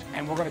challenge,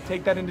 and we're gonna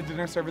take that into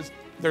dinner service.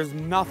 There's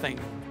nothing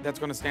that's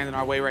gonna stand in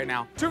our way right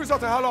now. 2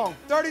 risotto, how long?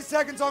 30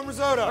 seconds on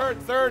risotto.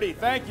 30,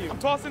 thank you. I'm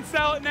tossing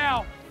salad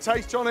now.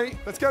 Taste, Johnny.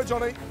 Let's go,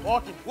 Johnny.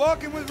 Walking.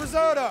 Walking with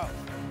risotto.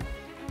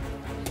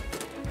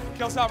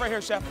 Kale salad right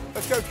here, chef.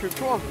 Let's go, Coop,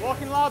 come on.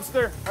 Walking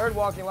lobster. Heard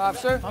walking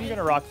lobster. I'm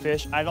gonna rock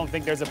fish. I don't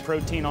think there's a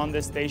protein on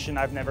this station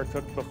I've never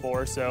cooked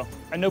before, so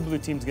I know blue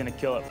team's gonna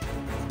kill it.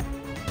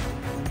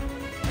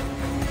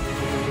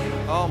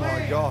 Oh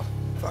my God.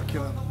 Fuck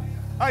you.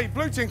 Hey,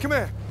 blue team, come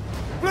here.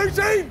 Blue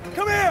team,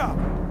 come here.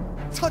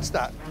 Touch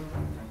that.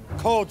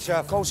 Cold,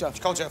 chef. Cold, chef.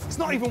 Cold, chef. It's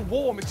not even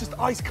warm, it's just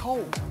ice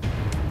cold.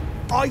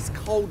 Ice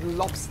cold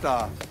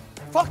lobster.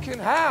 Fucking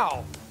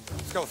hell.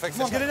 Let's go, fix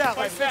Come on, get it out.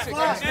 Fix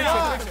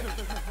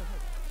it.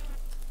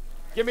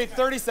 Give me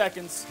 30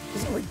 seconds.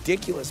 This is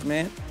ridiculous,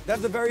 man.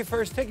 That's the very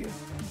first ticket.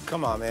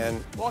 Come on,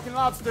 man. Walking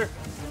lobster.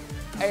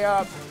 Hey,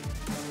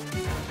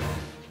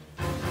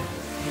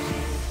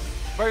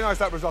 Very nice,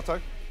 that risotto.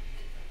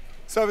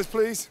 Service,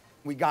 please.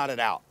 We got it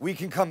out. We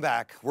can come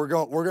back. We're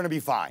gonna be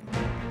fine.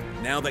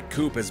 Now that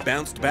Coop has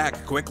bounced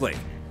back quickly,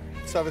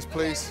 Service,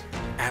 please.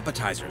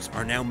 appetizers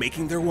are now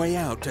making their way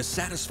out to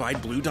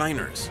satisfied blue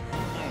diners.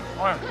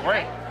 Oh,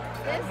 great.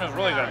 This is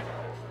really good.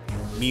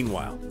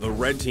 Meanwhile, the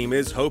red team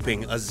is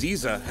hoping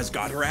Aziza has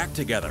got her act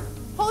together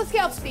Pull the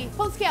scallops, Steve.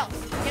 Pull the scallops.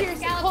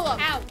 Seriously, pull them.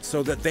 Out.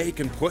 so that they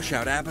can push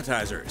out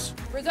appetizers.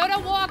 Risotto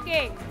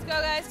walking. Let's go,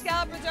 guys.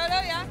 Scallop risotto,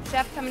 yeah?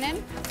 Chef coming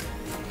in.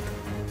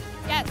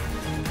 Yes.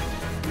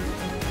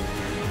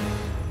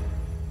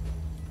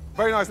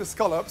 Very nice, the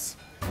scallops.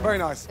 Very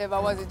nice. If I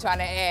wasn't trying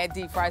to add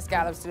deep fried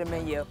scallops to the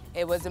menu,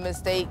 it was a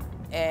mistake,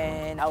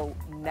 and I'll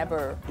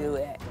never do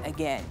it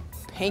again.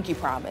 Pinky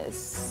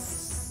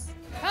promise.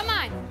 Come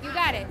on, you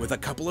got it. With a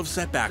couple of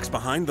setbacks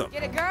behind them,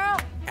 Get it, girl.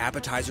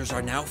 appetizers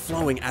are now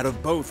flowing out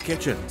of both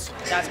kitchens.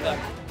 That's good.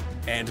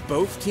 And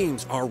both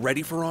teams are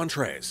ready for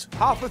entrees.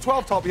 Half the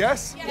 12 top,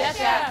 yes? Yes,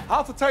 chef.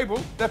 Half the table,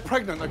 they're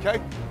pregnant,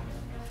 okay?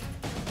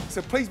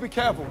 So please be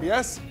careful,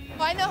 yes?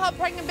 I know how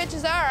pregnant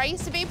bitches are. I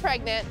used to be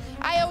pregnant.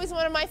 I always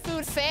wanted my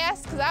food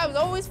fast because I was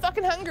always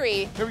fucking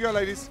hungry. Here we go,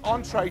 ladies.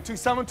 Entree, 2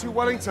 salmon, 2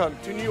 Wellington,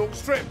 2 New York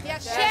strip.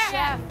 Yes,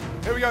 chef.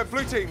 Here we go,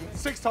 blue team,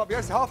 6 top,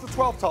 yes, half the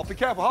 12 top. Be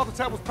careful, half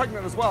the table's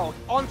pregnant as well.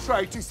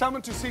 Entree, 2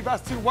 salmon, 2 sea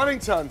bass, 2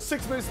 Wellington.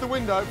 6 minutes to the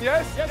window,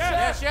 yes?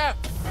 Yes, chef.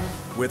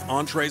 With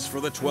entrees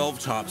for the 12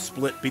 top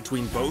split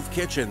between both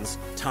kitchens,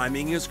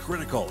 timing is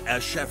critical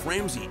as Chef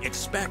Ramsay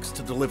expects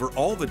to deliver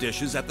all the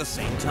dishes at the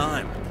same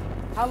time.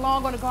 How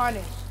long on the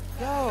garnish?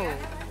 Yo,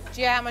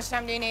 Gia, how much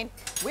time do you need?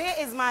 where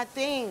is my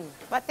thing?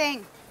 What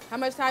thing? How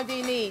much time do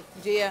you need,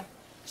 Gia?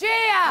 Gia!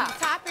 I'm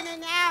topping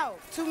it now.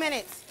 2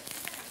 minutes.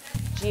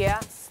 Gia,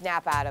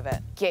 snap out of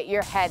it. Get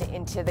your head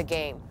into the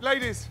game.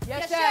 Ladies,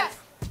 Yes,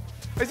 chef.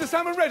 is the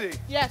salmon ready?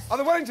 Yes. Are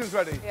the Wellingtons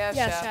ready? Yes,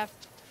 chef.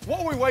 What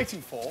are we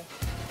waiting for?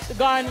 The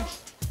garnish.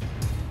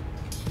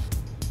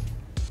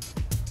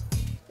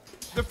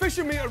 The fish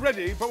and meat are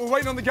ready, but we're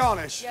waiting on the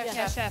garnish.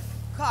 Yes, chef.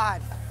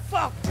 God,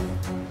 fuck.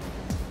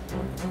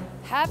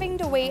 Having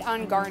to wait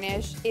on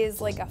garnish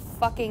is like a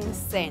fucking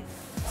sin.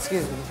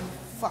 Excuse me.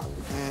 Fuck,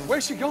 man.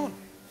 Where's she gone?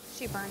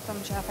 She burnt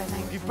them, chef, I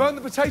think. You burned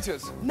the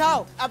potatoes.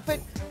 No, I put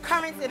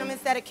currants in them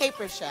instead of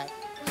capers, chef.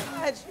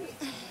 God,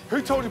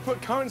 Who told you to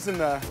put currants in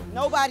there?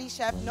 nobody,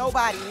 chef,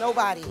 nobody.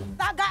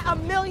 I got a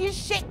million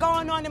shit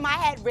going on in my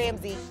head,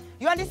 Ramsay.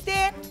 You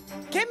understand?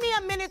 Give me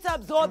a minute to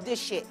absorb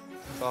this shit.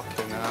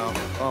 Fucking hell.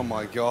 Oh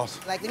my God.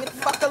 Like, leave me the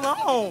fuck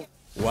alone.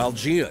 While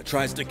Gia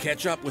tries to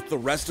catch up with the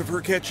rest of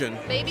her kitchen,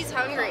 Baby's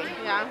hungry.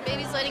 Yeah.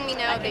 Baby's letting me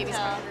know baby's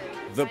hungry.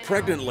 the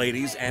pregnant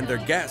ladies and their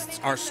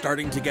guests are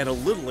starting to get a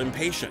little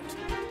impatient.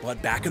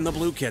 But back in the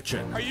blue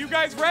kitchen, Are you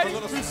guys ready?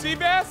 2 sea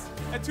bass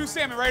and 2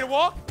 salmon. Ready to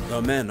walk?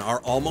 the men are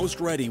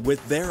almost ready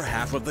with their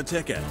half of the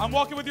ticket. I'm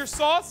walking with your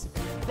sauce.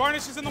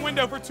 Garnish is in the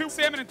window for 2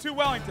 salmon and 2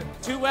 Wellington.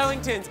 2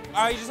 Wellingtons.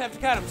 All right, you just have to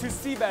count them. 2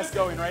 sea bass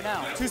going right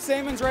now. 2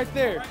 salmons right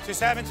there. 2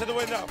 salmon to the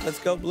window. Let's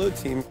go, blue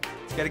team.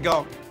 Let's get it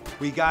going.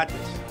 We got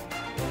this.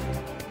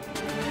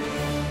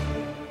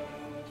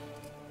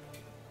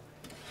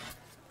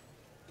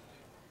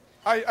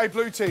 Hey,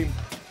 blue team.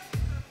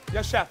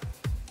 Yes, chef.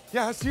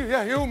 Yeah, that's you.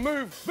 Yeah, you'll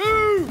move.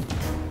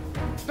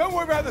 Move! Don't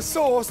worry about the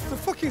sauce. The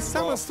fucking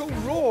salmon's still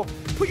raw.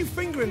 Put your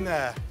finger in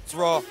there. It's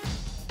raw.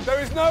 There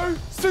is no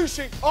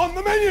sushi on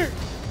the menu.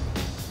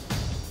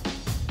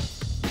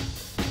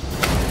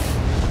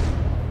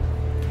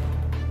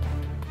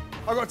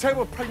 I've got a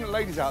table of pregnant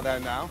ladies out there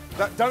now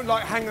that don't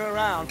like hanging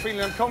around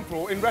feeling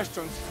uncomfortable in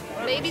restaurants.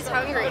 Baby's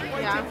hungry.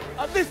 Yeah.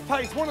 At this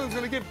pace, one of them's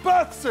going to give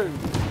birth soon.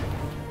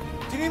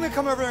 Do you need me to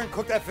come over there and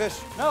cook that fish?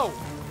 No.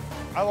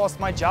 I lost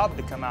my job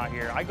to come out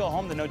here. I go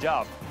home to no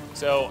job.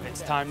 So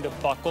it's time to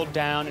buckle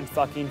down and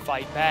fucking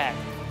fight back.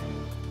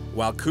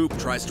 while Coop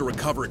tries to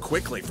recover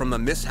quickly from the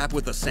mishap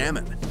with the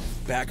salmon.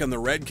 Back in the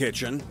red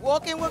kitchen,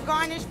 Walking with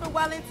garnish for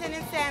Wellington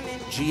and salmon.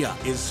 Gia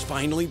is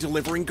finally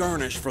delivering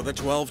garnish for the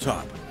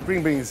 12-top.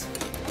 Green beans.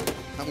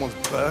 That one's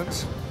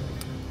burnt.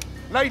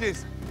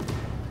 Ladies,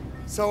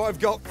 so I've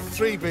got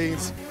 3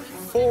 beans,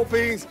 4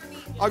 beans.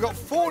 I got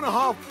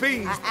 4.5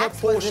 beans per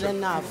portion.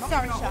 enough.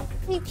 Sorry, Chef.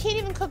 You can't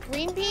even cook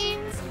green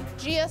beans.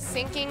 Gia's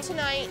sinking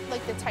tonight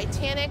like the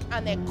Titanic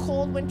on that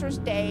cold winter's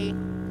day.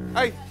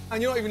 Hey,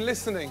 and you're not even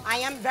listening. I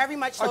am very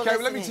much so Okay,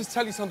 listening. well, let me just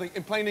tell you something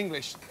in plain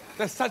English.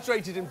 They're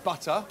saturated in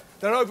butter,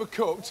 they're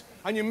overcooked,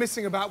 and you're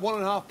missing about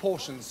 1.5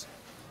 portions.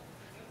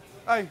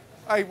 Hey,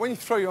 when you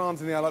throw your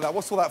arms in the air like that,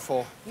 what's all that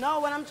for? No,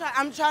 what I'm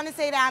trying to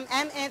say that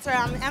I'm answering,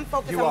 I'm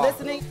focused, You I'm are.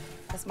 listening.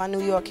 That's my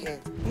New York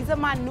kids. These are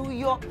my New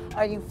York.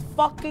 Are you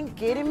fucking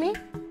kidding me?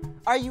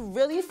 Are you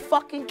really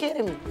fucking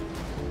kidding me?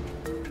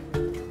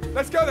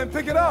 Let's go then,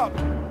 pick it up.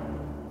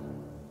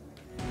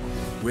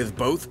 With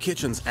both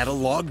kitchens at a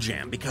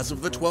logjam because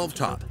of the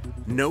 12-top,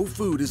 no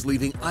food is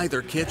leaving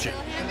either kitchen.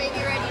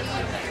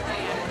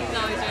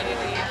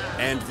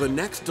 And the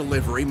next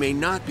delivery may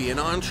not be an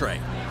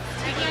entree.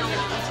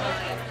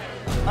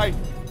 Hey,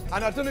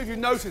 and I don't know if you've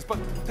noticed, but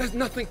there's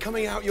nothing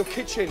coming out your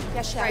kitchen.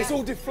 Yes, Chef. It's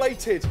all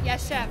deflated.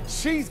 Yes, Chef.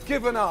 She's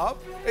given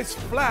up. It's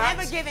flat.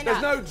 Never given There's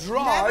up. no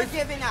drive. Never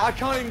given up. I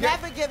can't even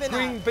Never get given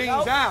green up. beans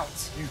Nope.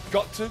 out. You've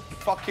got to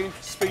fucking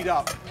speed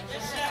up.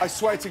 I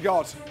swear to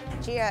God.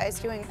 Gia is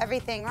doing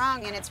everything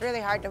wrong, and it's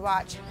really hard to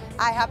watch.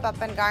 I hop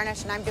up and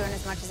garnish, and I'm doing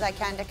as much as I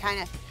can to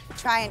kind of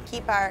try and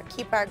keep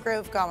our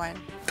groove going.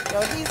 Yo,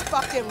 he's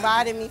fucking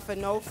riding me for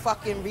no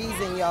fucking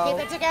reason, yo.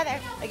 Keep it together.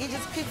 Like, he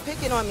just keeps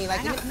picking on me.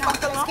 Like, I know, leave me no,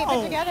 fuck let's keep it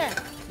alone.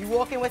 together. You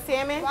walking with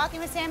salmon? Walking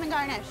with salmon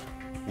garnish.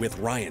 With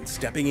Ryan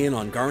stepping in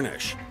on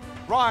garnish.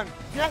 Ryan.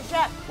 Yes,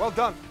 Chef. Well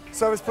done.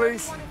 Service,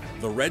 please.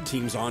 The red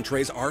team's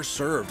entrees are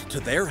served to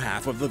their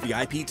half of the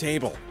VIP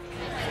table,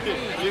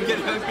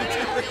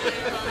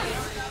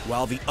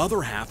 while the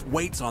other half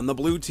waits on the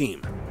blue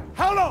team.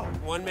 How long?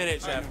 1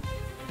 minute, Chef.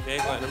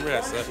 Jake, let him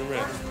rest, let him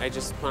rest. I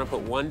just want to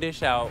put one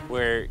dish out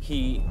where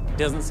he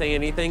doesn't say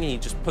anything, he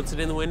just puts it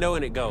in the window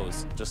and it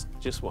goes.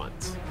 Just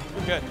once.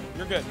 You're good.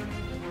 You're good.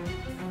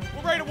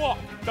 We're ready to walk.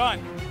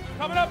 Done.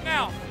 Coming up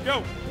now.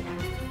 Go.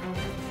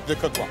 Good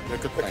cook one.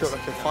 Good cook.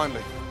 Okay,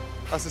 finally.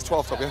 That's his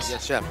 12 top, yes?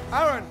 Yes, Chef.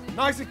 Aaron,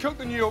 nicely cooked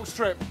the New York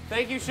strip.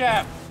 Thank you,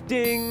 Chef.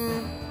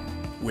 Ding.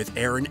 With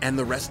Aaron and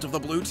the rest of the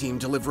blue team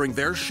delivering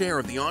their share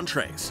of the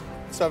entrees.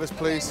 Service,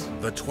 please.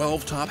 The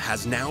 12-top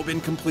has now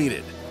been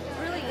completed.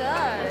 Really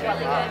good.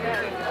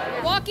 Really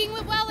good. Walking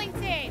with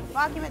Wellington.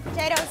 Walking with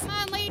potatoes. Come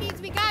on, ladies,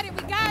 we got it,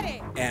 we got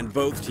it. And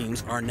both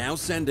teams are now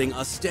sending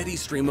a steady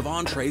stream of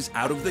entrees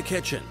out of the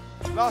kitchen.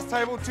 Last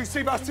table, 2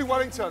 Seabass, 2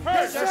 Wellington.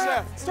 Yes,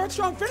 Chef. Start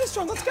strong, finish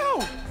strong. Let's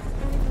go.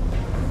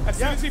 As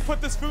soon as we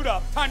put this food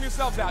up, time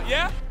yourselves out,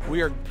 yeah?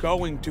 We are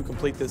going to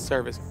complete this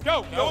service.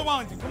 Go with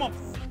Wellington, come on.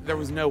 There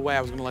was no way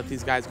I was going to let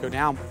these guys go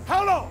down.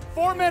 How long?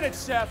 4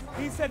 minutes, Chef.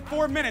 He said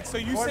 4 minutes, so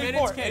you 4 say minutes,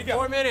 4. kid, There you go.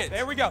 4 minutes.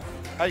 There we go.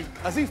 Hey,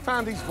 has he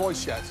found his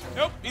voice yet?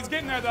 Nope, he's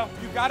getting there, though.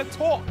 You gotta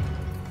talk.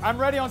 I'm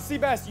ready on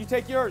Seabass. You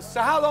take yours.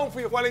 So how long for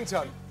your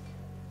Wellington?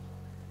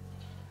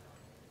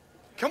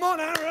 Come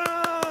on,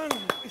 Aaron!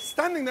 He's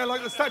standing there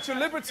like the Statue of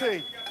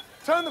Liberty.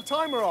 Turn the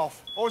timer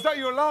off. Or is that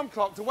your alarm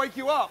clock to wake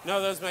you up?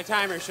 No, that was my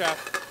timer, Chef.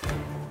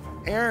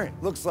 Aaron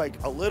looks like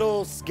a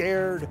little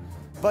scared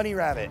bunny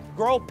rabbit.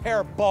 Girl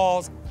pair of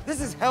balls. This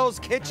is Hell's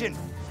Kitchen.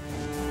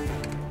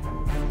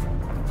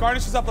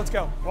 Garnish is up, let's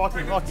go.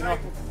 Walking.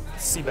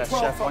 Seabass, 12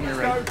 Chef, top, on your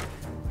let's right.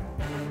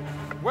 go.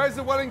 Where's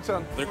the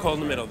Wellington? They're cold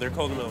in the middle, they're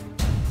cold in the middle.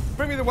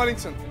 Bring me the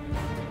Wellington.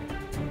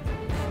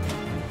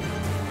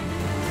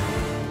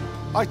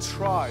 I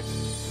tried.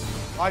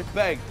 I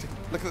begged.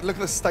 Look at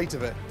the state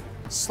of it.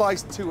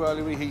 Sliced too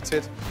early,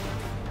 reheated.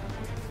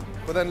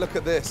 But then look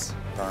at this.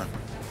 Darn.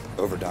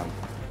 Overdone.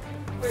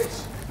 Fish.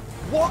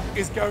 What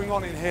is going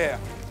on in here?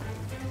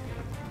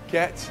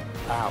 Get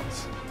out.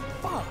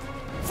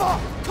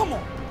 Fuck, come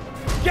on.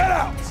 Get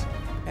out!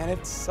 And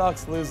it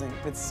sucks losing.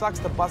 It sucks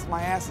to bust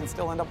my ass and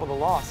still end up with a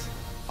loss.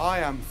 I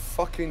am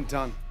fucking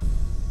done.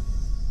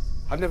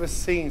 I've never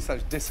seen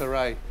such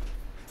disarray.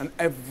 And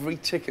every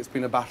ticket's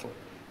been a battle.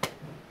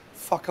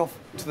 Fuck off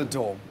to the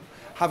dorm,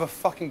 have a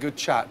fucking good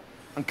chat,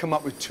 and come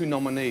up with 2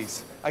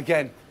 nominees.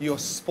 Again, you're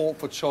sport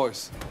for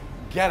choice.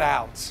 Get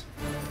out.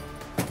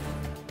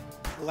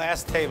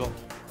 Last table.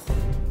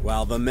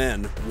 While the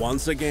men,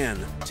 once again,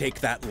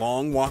 take that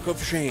long walk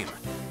of shame,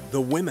 the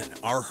women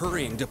are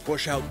hurrying to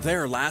push out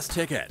their last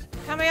ticket.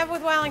 Coming up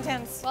with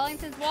Wellington's.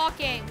 Wellington's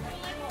walking.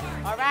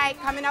 All right,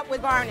 coming up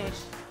with garnish.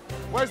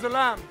 Where's the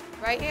lamb?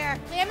 Right here.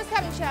 Lamb is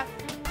coming, Chef.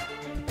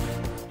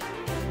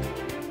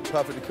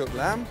 Perfectly cooked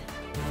lamb.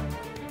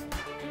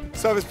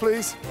 Service,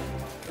 please.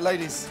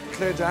 Ladies,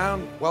 clear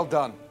down. Well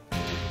done.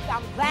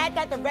 I'm glad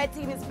that the red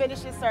team has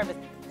finished his service,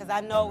 because I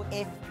know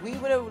if we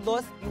would have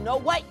lost, you know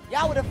what?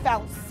 Y'all would have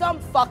found some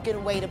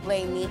fucking way to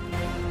blame me.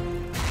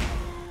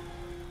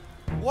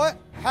 What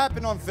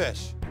happened on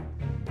fish?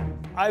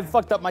 I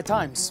fucked up my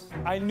times.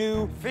 I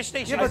knew Fish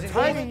station Yeah, isn't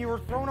but timing. You were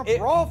throwing up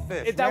raw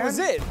fish, That man. was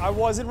it. I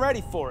wasn't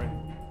ready for it.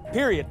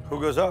 period. Who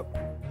goes up?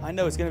 I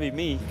know it's gonna be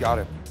me. Got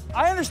it.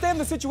 I understand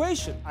the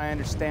situation. I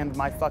understand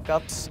my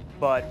fuck-ups,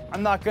 but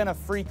I'm not gonna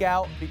freak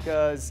out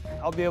because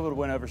I'll be able to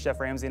win over Chef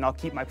Ramsay and I'll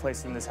keep my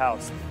place in this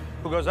house.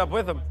 Who goes up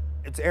with him?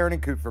 It's Aaron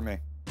and Coop for me.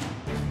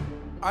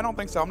 I don't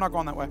think so. I'm not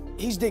going that way.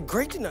 He's did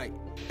great tonight.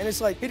 And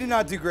it's like, He did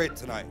not do great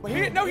tonight. He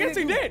didn't. No, yes,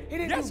 he did. He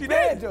didn't yes, do he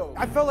bad, did. though.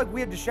 I felt like we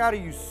had to shadow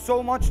you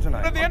so much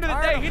tonight. But at the end of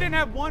the day, he didn't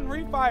have one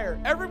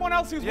refire. Everyone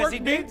else who's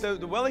working did.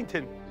 The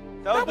Wellington.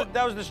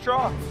 That was the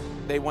straw.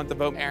 They want to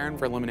vote Aaron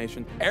for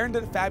elimination. Aaron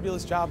did a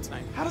fabulous job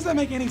tonight. How does that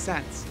make any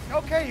sense?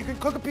 Okay, you can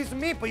cook a piece of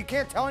meat, but you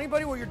can't tell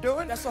anybody what you're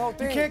doing? That's the whole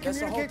thing. You can't That's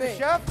the whole communicate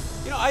the thing.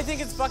 chef? You know, I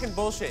think it's fucking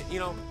bullshit. You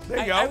know,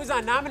 I was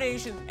on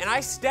nomination and I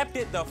stepped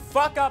it the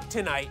fuck up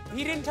tonight.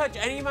 He didn't touch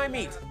any of my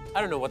meats.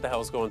 I don't know what the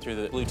hell's going through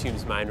the blue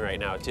team's mind right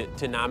now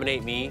to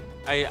nominate me.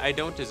 I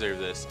don't deserve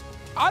this.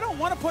 I don't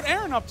want to put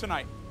Aaron up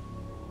tonight.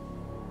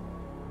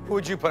 Who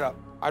would you put up?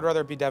 I'd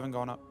rather it be Devin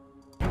going up.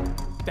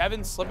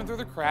 Devin's slipping through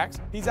the cracks.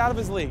 He's out of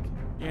his league.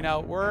 You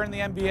know, we're in the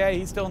NBA,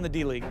 he's still in the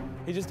D League.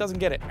 He just doesn't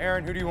get it.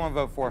 Aaron, who do you want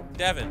to vote for?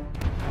 Devin.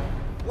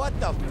 What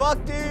the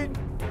fuck, dude?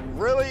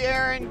 Really,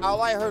 Aaron?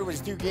 All I heard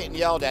was you getting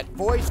yelled at.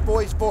 Voice,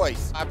 voice,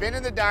 voice. I've been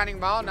in the dining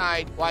room all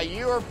night while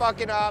you were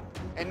fucking up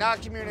and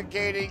not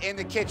communicating in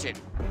the kitchen.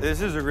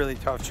 This is a really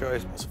tough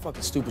choice. It's a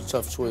fucking stupid,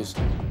 tough choice.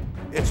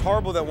 It's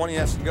horrible that one of you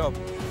has to go.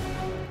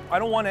 I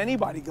don't want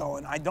anybody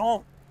going. I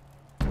don't.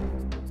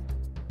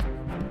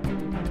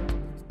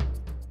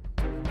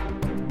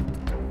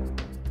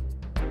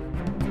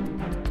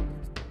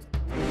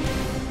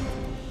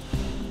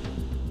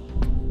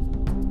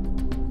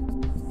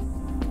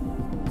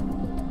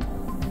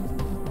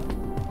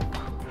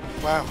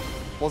 Wow,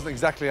 wasn't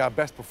exactly our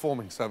best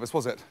performing service,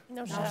 was it?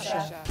 No,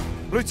 chef.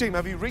 Blue team,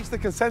 have you reached the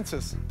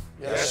consensus?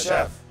 Yes,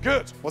 chef.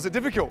 Good. Was it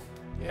difficult?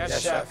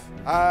 Yes, chef.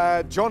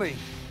 Johnny,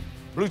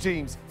 blue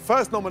team's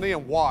first nominee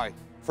and why?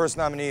 First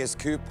nominee is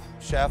Coop,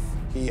 chef.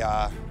 He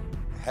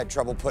had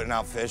trouble putting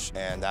out fish,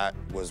 and that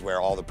was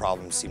where all the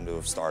problems seem to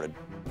have started.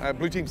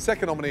 Blue team's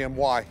second nominee and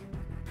why?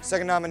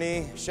 Second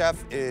nominee,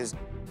 chef, is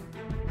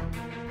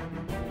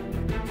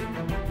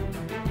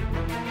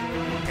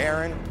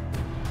Aaron.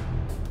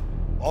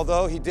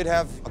 Although he did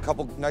have a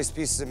couple nice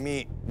pieces of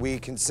meat, we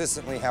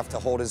consistently have to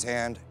hold his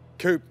hand.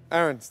 Coop,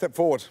 Aaron, step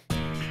forward.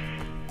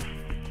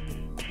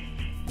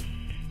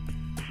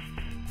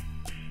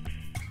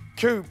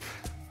 Coop,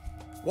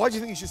 why do you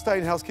think you should stay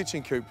in Hell's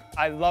Kitchen, Coop?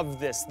 I love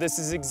this. This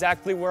is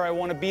exactly where I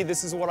want to be.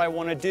 This is what I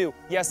want to do.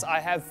 Yes,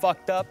 I have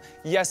fucked up.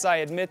 Yes, I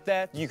admit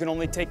that. You can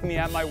only take me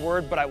at my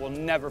word, but I will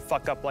never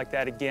fuck up like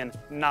that again.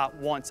 Not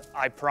once,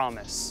 I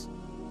promise.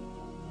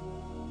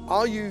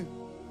 Are you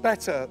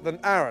better than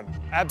Aaron?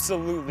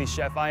 Absolutely,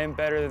 chef. I am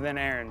better than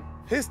Aaron.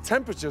 His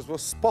temperatures were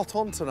spot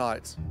on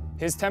tonight.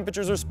 His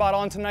temperatures are spot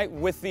on tonight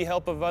with the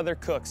help of other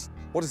cooks.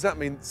 What does that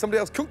mean? Somebody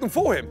else cooked them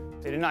for him?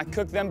 They did not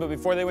cook them, but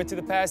before they went to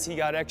the pass, he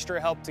got extra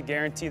help to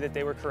guarantee that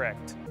they were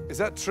correct. Is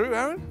that true,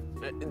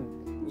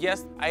 Aaron?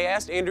 Yes, I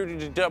asked Andrew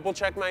to double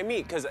check my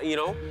meat because, you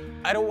know,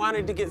 I don't want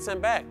it to get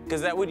sent back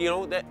because that would, you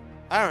know, that.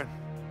 Aaron,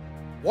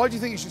 why do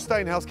you think you should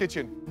stay in Hell's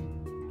Kitchen?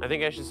 I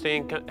think I should stay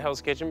in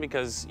Hell's Kitchen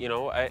because, you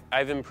know,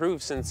 I've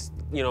improved since,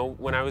 you know,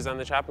 when I was on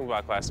the chopping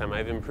block last time.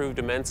 I've improved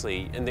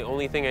immensely, and the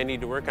only thing I need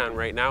to work on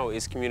right now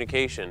is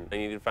communication. I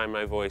need to find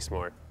my voice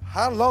more.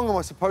 How long am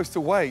I supposed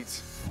to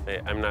wait?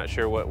 I'm not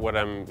sure what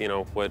I'm, you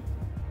know, what,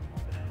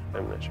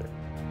 I'm not sure.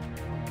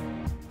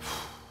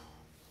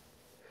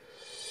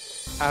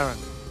 Aaron.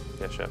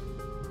 Yes, chef.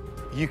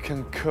 You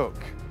can cook.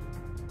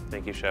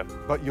 Thank you, chef.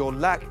 But your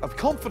lack of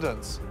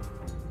confidence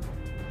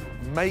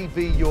may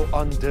be your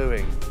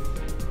undoing.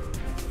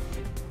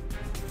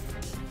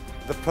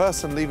 The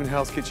person leaving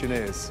Hell's Kitchen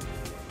is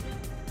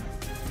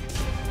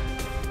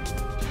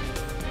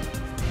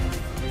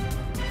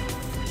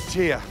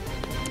Gia.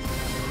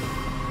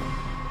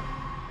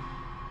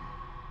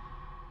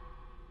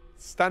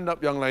 Stand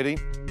up, young lady,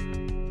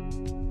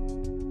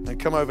 and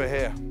come over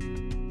here.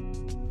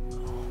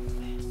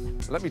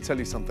 Let me tell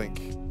you something.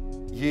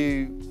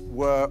 You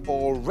were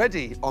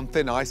already on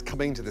thin ice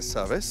coming to this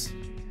service.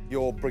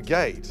 Your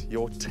brigade,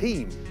 your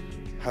team,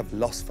 have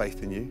lost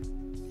faith in you.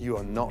 You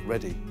are not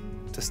ready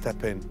to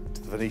step in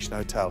to the Venetian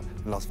Hotel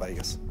in Las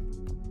Vegas.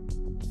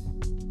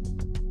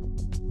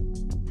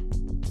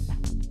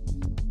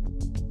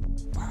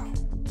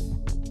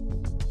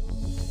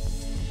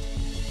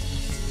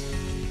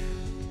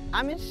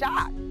 I'm in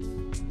shock.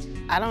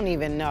 I don't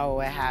even know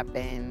what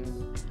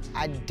happened.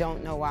 I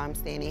don't know why I'm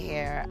standing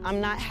here. I'm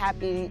not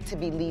happy to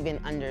be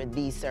leaving under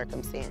these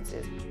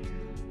circumstances.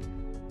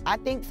 I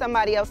think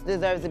somebody else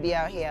deserves to be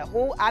out here.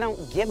 Who? I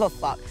don't give a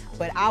fuck,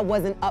 but I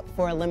wasn't up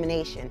for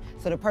elimination.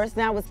 So the person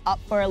that was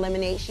up for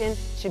elimination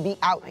should be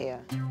out here.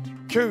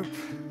 Coop,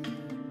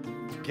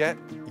 get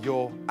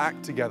your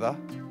act together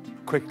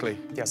quickly.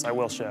 Yes, I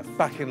will, chef.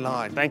 Back in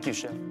line. Thank you,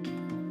 chef.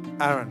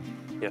 Aaron.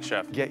 Yes,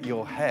 chef. Get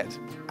your head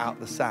out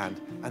the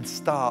sand and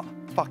start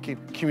fucking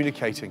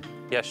communicating.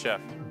 Yes,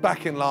 chef.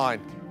 Back in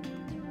line.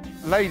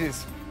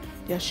 Ladies.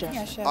 Yes, chef.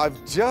 Yes, chef.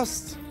 I've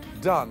just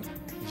done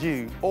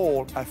you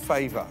all a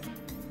favor.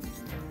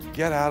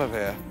 Get out of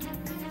here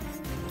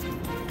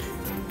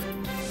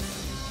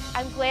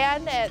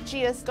glad that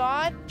Gia's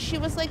gone. She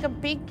was like a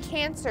big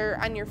cancer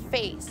on your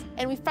face.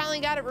 And we finally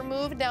got it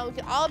removed. Now we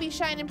can all be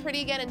shining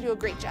pretty again and do a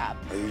great job.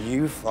 Are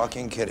you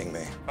fucking kidding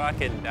me?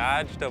 Fucking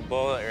dodged a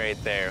bullet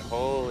right there.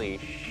 Holy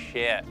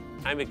shit.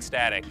 I'm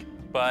ecstatic,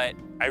 but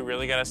I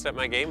really gotta step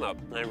my game up.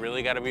 I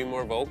really gotta be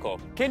more vocal.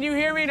 Can you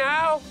hear me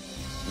now?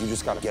 You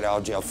just gotta get out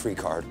of jail free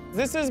card.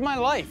 This is my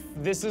life.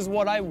 This is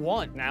what I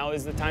want. Now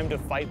is the time to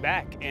fight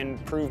back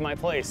and prove my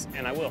place,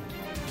 and I will.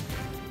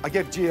 I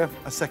gave Gia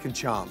a second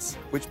chance,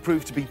 which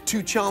proved to be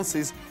 2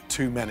 chances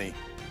too many.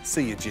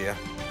 See you, Gia.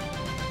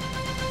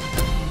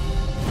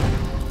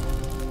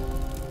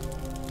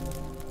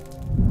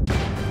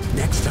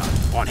 Next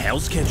time on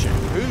Hell's Kitchen.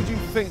 Who do you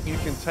think you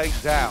can take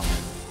down?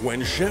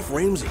 When Chef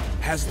Ramsay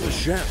has the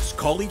chefs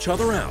call each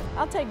other out.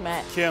 I'll take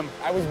Matt. Kim,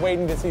 I was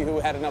waiting to see who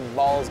had enough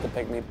balls to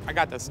pick me. I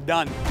got this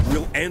done.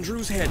 Will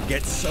Andrew's head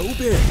get so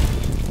big,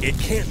 it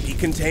can't be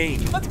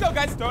contained? Let's go,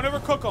 guys. Don't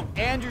overcook him.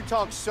 Andrew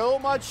talks so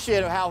much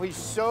shit of how he's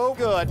so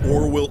good.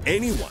 Or will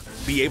anyone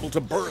be able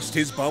to burst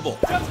his bubble?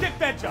 Just get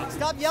fed, John.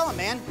 Stop yelling,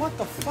 man. What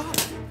the fuck?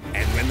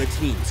 And when the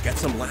teams get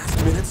some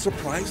last-minute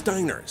surprise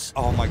diners,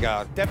 Oh my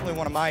God. Definitely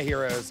one of my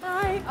heroes.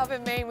 Hi. Up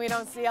in Maine, we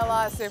don't see a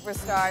lot of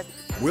superstars.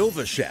 will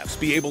the chefs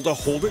be able to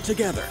hold it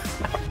together?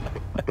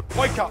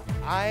 Wake up.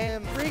 I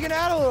am freaking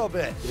out a little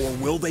bit. Or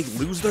will they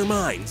lose their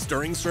minds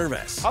during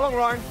service? How long,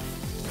 Ryan?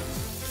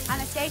 On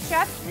a steak,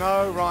 chef?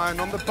 No,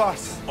 Ryan, on the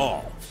bus.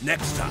 All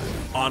next time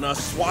on a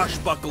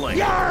swashbuckling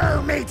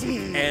Yar,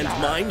 matey! and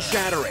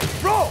mind-shattering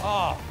Bro!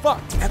 Oh,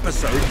 fuck.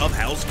 episode of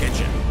Hell's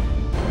Kitchen.